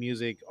 I think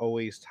music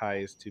always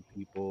ties to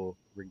people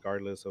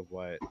regardless of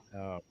what.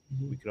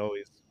 We could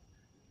always,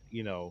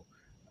 you know,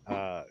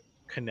 uh,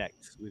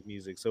 connect with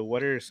music. So,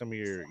 what are some of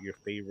your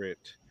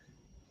favorite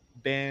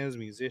bands,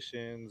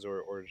 musicians,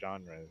 or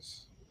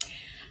genres?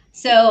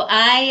 So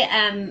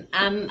I'm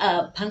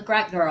a punk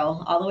rock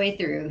girl all the way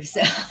through.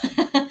 So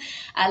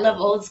I love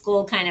old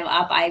school kind of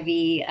Op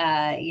Ivy.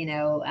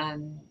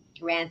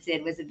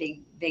 Rancid was a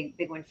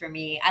big one for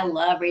me. I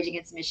love Rage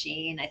Against the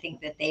Machine. I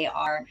think that they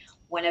are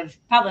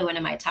probably one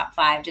of my top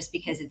five, just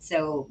because it's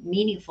so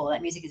meaningful.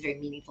 That music is very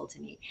meaningful to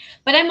me.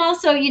 But I'm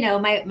also,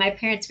 my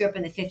parents grew up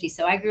in the '50s,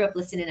 so I grew up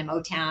listening to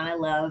Motown.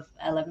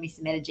 I love me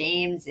some Etta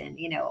James and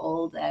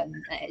old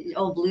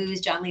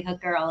blues, John Lee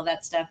Hooker, all of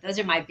that stuff. Those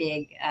are my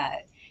big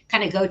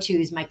kind of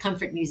go-tos, my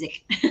comfort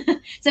music.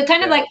 So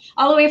kind of Yeah. like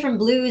all the way from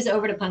blues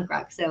over to punk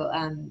rock. So,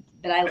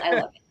 but I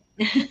love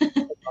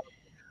it.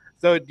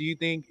 So, do you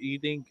think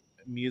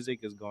music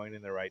is going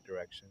in the right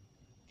direction?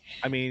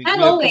 I mean, Not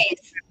because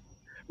always.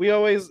 we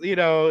always,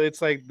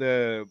 it's like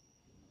the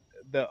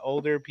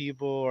older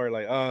people are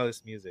like, "Oh,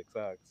 this music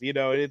sucks."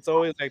 It's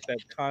always like that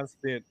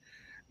constant,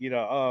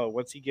 oh,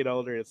 once you get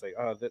older, it's like,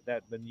 "Oh,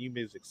 that the new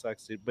music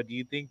sucks." But do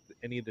you think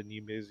any of the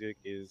new music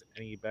is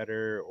any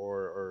better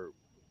or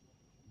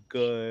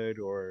good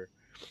or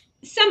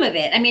Some of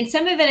it. I mean,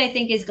 some of it I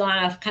think is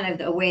gone off kind of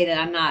the way that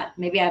I'm not.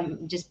 Maybe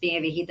I'm just being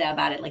a viejita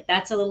about it. Like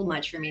that's a little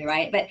much for me,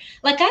 right? But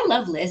like I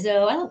love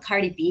Lizzo, I love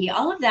Cardi B,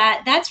 all of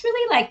that. That's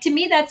really like to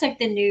me. That's like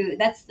the new.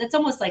 That's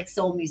almost like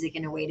soul music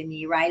in a way to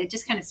me, right? It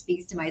just kind of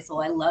speaks to my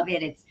soul. I love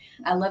it.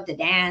 I love to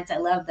dance. I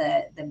love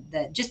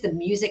the just the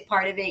music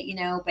part of it,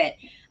 But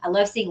I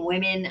love seeing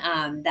women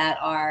that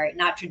are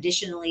not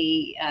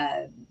traditionally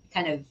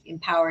kind of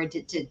empowered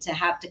to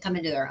have to come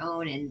into their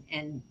own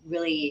and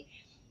really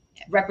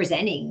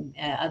representing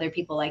other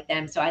people like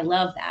them. So I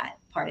love that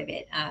part of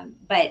it.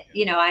 But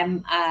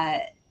I'm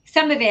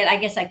some of it I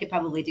guess I could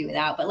probably do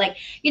without. But like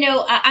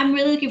I'm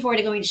really looking forward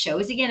to going to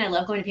shows again. I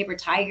love going to Paper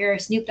Tiger.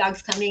 Snoop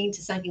Dogg's coming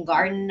to Sunken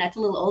Garden. That's a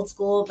little old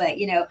school, but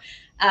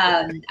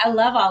I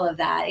love all of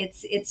that.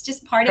 It's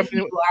just part of who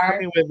you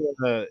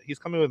are. he's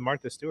coming with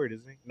Martha Stewart,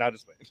 isn't he? Not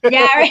just playing.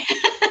 Yeah, right.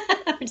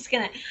 just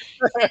gonna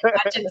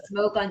watch him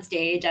smoke on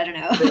stage. I don't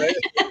know. Right?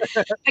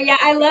 But yeah,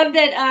 I love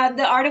that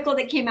the article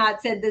that came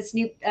out said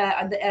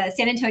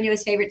San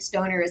Antonio's favorite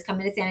stoner is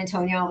coming to San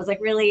Antonio. I was like,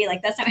 really?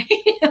 Like that's not.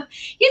 He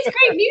has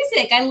great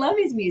music. I love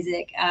his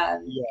music,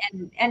 Yeah,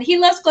 and he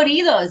loves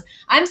corridos.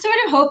 I'm sort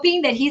of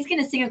hoping that he's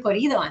going to sing a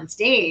corrido on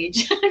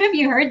stage. I don't know if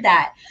you heard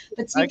that,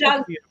 but I Snoop could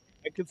Dogg. see him.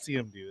 I could see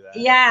him do that.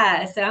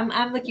 Yeah, so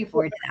I'm looking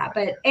forward to that.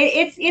 But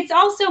it's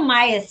also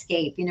my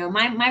escape. You know,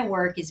 my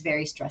work is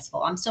very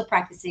stressful. I'm still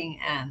practicing.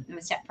 I'm a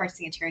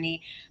practicing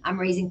attorney. I'm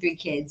raising three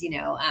kids. You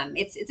know,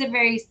 it's a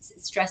very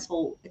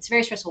stressful. It's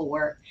very stressful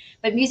work.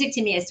 But music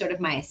to me is sort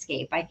of my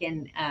escape. I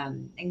can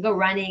go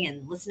running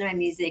and listen to my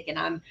music, and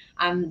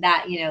I'm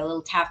that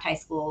little Taft High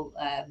School.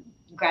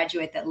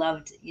 Graduate that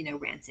loved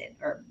Rancid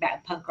or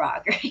bad punk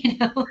rock or it's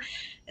nice to be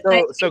So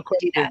able to do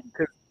question, that.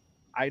 because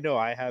I know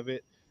I have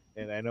it,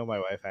 and I know my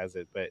wife has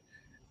it, but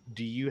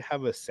do you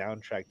have a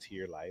soundtrack to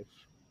your life?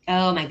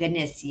 Oh my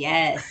goodness,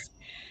 yes.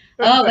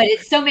 Oh, but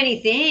it's so many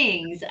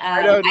things.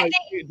 I know, I like,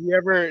 think do you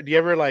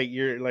ever like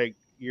you're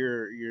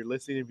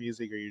listening to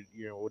music or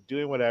you're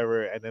doing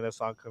whatever, and then a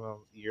song comes on,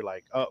 you're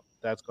like, oh,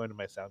 that's going to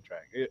my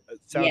soundtrack.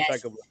 Soundtrack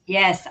yes, of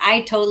yes,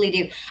 I totally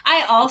do.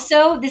 I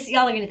also this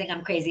y'all are gonna think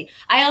I'm crazy.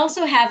 I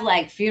also have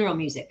like funeral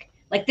music.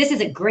 Like this is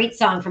a great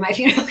song for my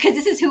funeral because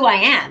this is who I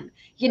am.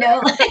 You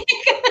know,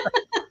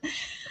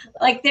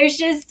 like there's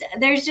just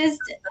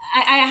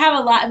I have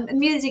a lot.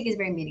 Music is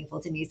very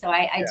meaningful to me, so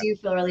I yeah. do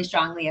feel really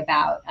strongly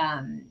about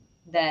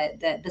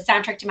the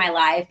soundtrack to my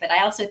life. But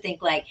I also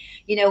think like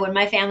when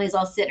my family's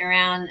all sitting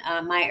around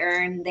my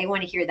urn, they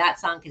want to hear that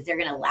song because they're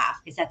gonna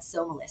laugh because that's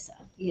so Melissa.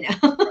 You know.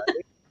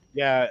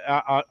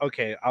 Yeah,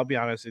 okay. I'll be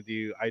honest with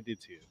you. I did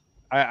too.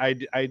 I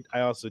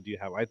also do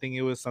have. I think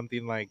it was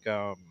something like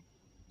I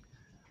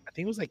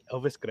think it was like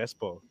Elvis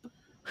Crespo.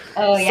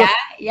 Oh So yeah,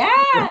 yeah.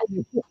 I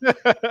love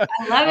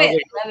I was it.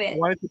 like, I love I it.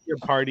 want it to be a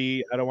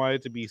party. I don't want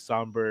it to be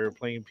somber,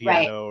 playing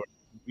Right. piano.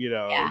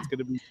 Yeah. It's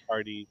gonna be a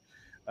party.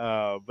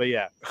 But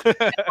yeah,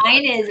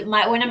 Mine is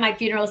my one of my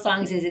funeral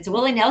songs is it's a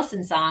Willie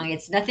Nelson song.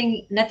 It's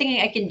nothing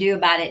I can do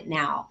about it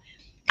now.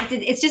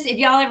 It's just if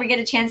y'all ever get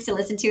a chance to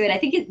listen to it, I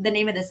think the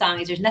name of the song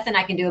is "There's Nothing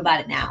I Can Do About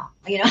It Now."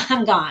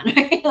 I'm gone.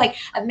 Right? Like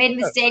I've made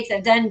mistakes,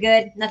 I've done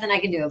good, nothing I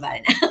can do about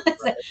it now.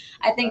 So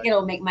I think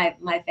it'll make my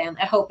family.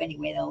 I hope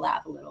anyway they'll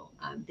laugh a little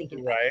thinking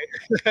about right.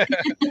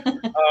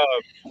 it.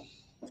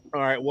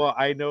 All right. Well,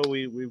 I know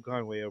we've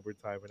gone way over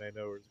time, and I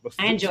know we're supposed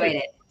I to finish, enjoyed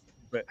it.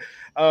 but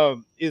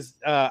is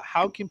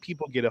how can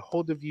people get a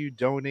hold of you,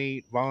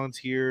 donate,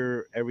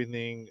 volunteer,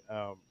 everything?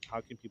 How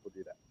can people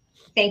do that?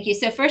 Thank you.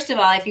 So first of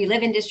all, if you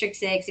live in District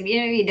 6, even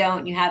if you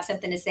don't, you have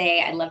something to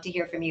say, I'd love to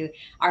hear from you.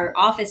 Our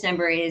office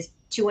number is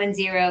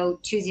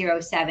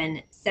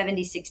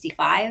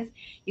 210-207-7065.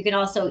 You can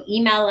also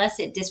email us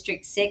at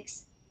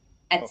district6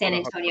 at Oh, San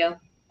hold on. Antonio.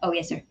 Oh,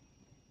 yes, sir.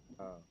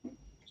 Just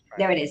trying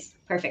There to it is.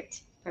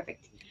 Perfect.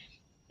 Perfect. so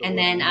And an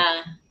then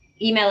email.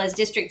 email is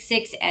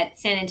district6 at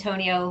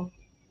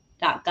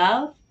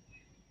sanantonio.gov.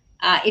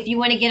 If you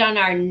want to get on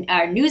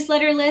our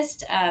newsletter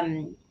list,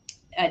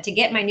 to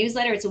get my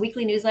newsletter, it's a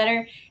weekly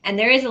newsletter, and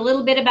there is a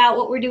little bit about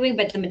what we're doing,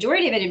 but the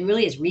majority of it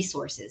really is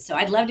resources. So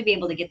I'd love to be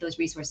able to get those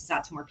resources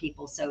out to more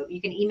people. So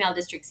you can email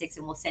District 6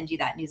 and we'll send you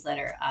that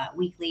newsletter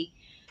weekly.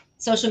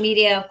 Social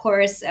media, of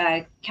course,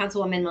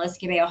 Councilwoman Melissa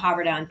Cabello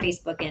Havrda on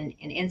Facebook and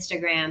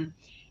Instagram.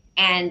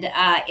 And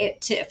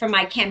for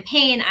my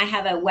campaign, I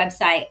have a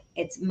website.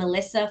 It's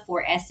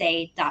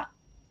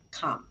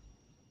melissaforsa.com.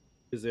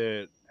 Is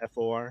it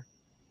FOR?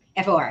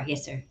 FOR,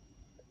 yes, sir.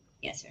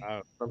 Yes,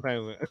 sir.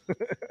 Sometimes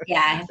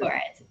Yeah, for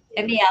it.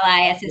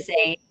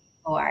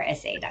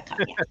 MELISSAORSA.com.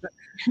 Yeah.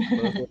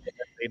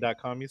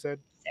 melissa.com, you said?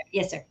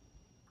 Yes, sir.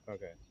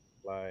 Okay.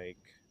 Like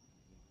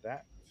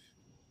that?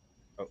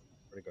 Oh,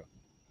 where'd it go?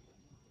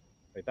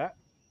 Like that?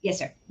 Yes,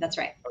 sir. That's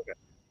right. Okay.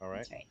 All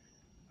right. That's right.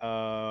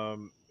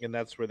 And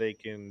that's where they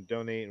can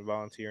donate and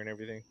volunteer and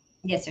everything.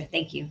 Yes, sir.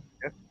 Thank you.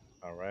 Yeah.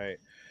 All right.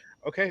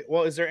 Okay.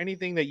 Well, is there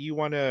anything that you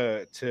want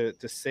to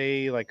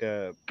say, like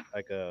a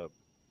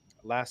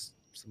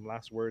some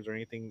last words or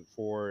anything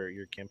for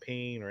your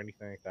campaign or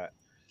anything like that?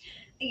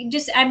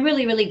 I'm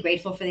really, really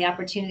grateful for the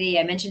opportunity.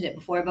 I mentioned it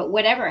before, but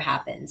whatever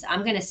happens,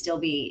 I'm going to still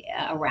be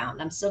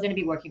around. I'm still going to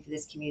be working for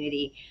this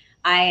community.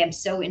 I am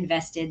so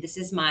invested. This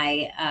is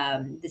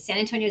the San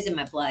Antonio is in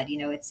my blood.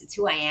 It's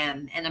who I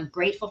am. And I'm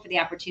grateful for the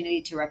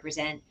opportunity to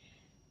represent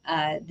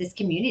this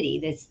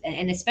community,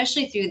 and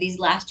especially through these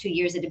last 2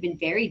 years that have been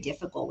very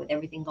difficult with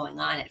everything going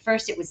on. At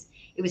first, it was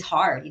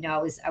hard. I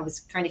was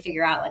trying to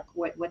figure out like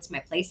what's my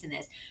place in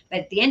this.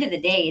 But at the end of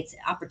the day, it's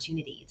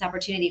opportunity. It's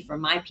opportunity for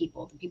my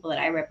people, the people that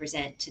I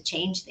represent, to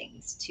change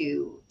things,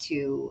 to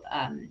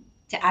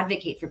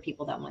advocate for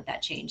people that want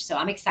that change. So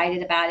I'm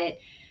excited about it.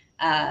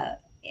 Uh,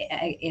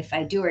 if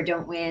I do or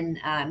don't win,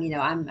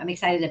 I'm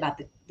excited about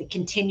the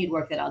continued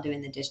work that I'll do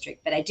in the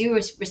district. But I do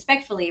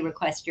respectfully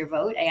request your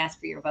vote. I ask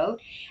for your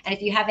vote. And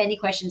if you have any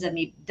questions of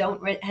me,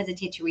 don't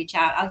hesitate to reach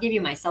out. I'll give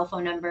you my cell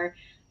phone number.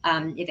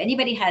 If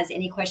anybody has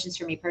any questions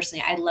for me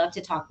personally, I'd love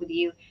to talk with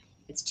you.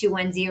 It's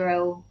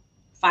 210-549.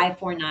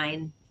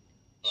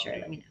 Oh, Sure,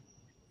 let me know.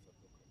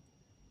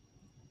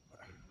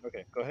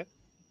 Okay, go ahead.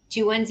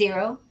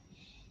 210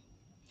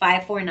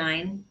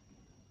 549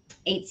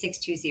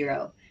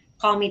 8620.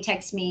 Call me,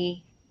 text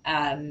me.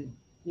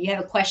 You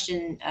have a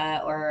question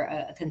or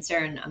a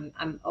concern,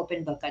 I'm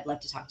open book. I'd love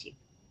to talk to you.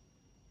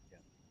 Yeah,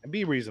 and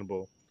be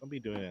reasonable. Don't be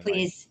doing it like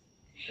Please.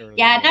 early in the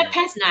Yeah, not morning.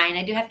 past 9.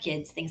 I do have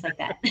kids, things like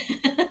that.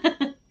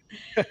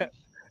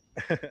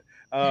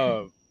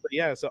 But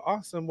yeah, so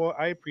awesome. Well,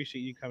 I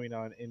appreciate you coming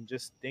on, and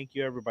just thank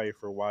you everybody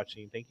for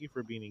watching. Thank you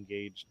for being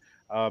engaged.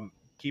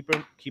 Keep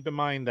in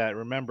mind that,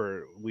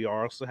 remember, we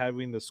are also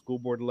having the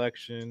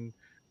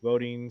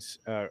votings,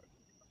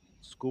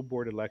 school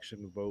board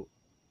election vote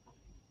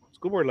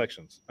school board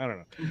elections. I don't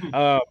know.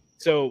 Mhm.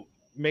 So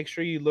make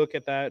sure you look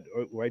at that.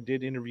 I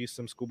did interview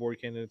some school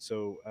board candidates,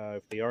 so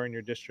if they are in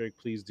your district,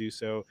 please do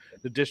so.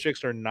 The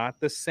districts are not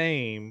the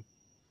same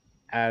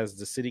as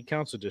the city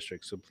council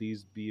district, so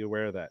please be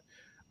aware of that.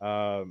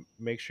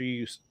 Make sure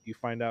you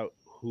find out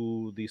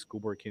who these school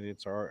board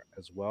candidates are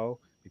as well,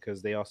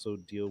 because they also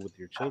deal with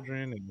your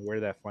children and where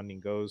that funding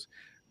goes.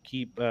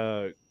 Keep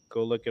Go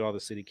look at all the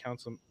city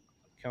council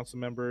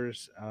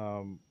members,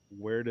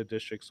 where the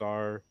districts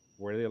are,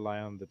 where they lie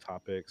on the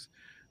topics,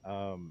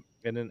 and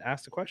then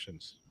ask the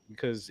questions.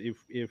 Because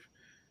if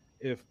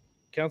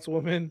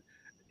councilwoman,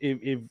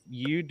 if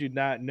you do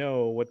not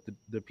know what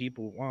the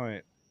people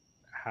want,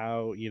 That's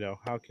how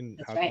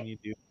right. can you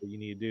do what you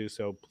need to do?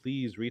 So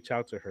please reach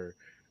out to her,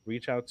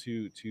 reach out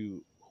to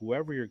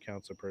whoever your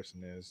council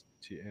person is,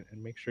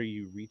 and make sure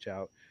you reach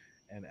out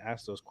and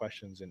ask those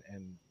questions,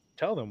 and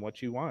tell them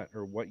what you want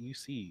or what you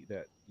see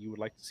that you would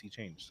like to see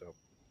change. So,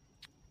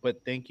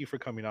 but thank you for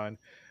coming on.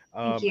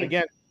 Thank you.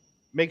 Again,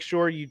 make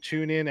sure you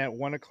tune in at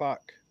 1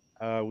 o'clock.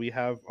 We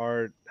have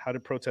our how to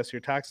protest your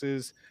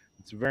taxes.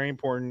 It's very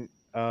important,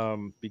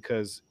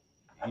 because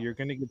you're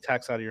going to get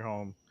taxed out of your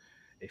home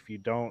if you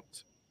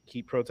don't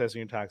keep protesting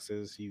your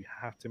taxes. You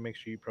have to make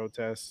sure you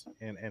protest,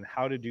 and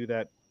how to do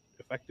that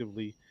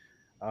effectively,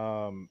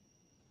 um,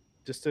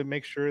 just to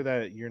make sure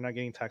that you're not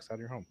getting taxed out of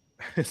your home.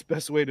 It's the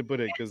best way to put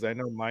it, because I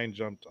know mine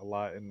jumped a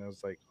lot, and I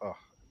was like, oh,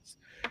 it's,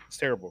 it's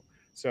terrible.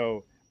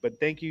 So, but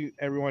thank you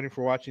everyone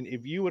for watching.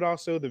 If you would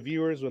also, the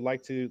viewers, would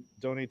like to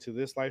donate to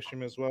this live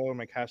stream as well,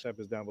 my cash app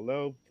is down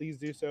below. Please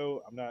do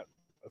so. I'm not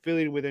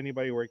affiliated with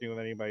anybody, working with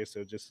anybody,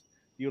 so just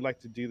if you'd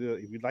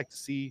like to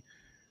see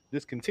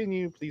this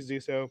continue, please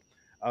do so.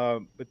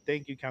 But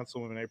thank you,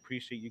 Councilwoman. I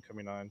appreciate you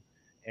coming on,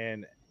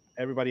 and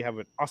everybody have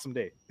an awesome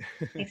day.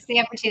 Thanks for the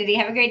opportunity.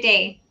 Have a great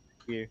day.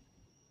 Thank you.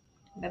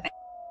 Bye bye.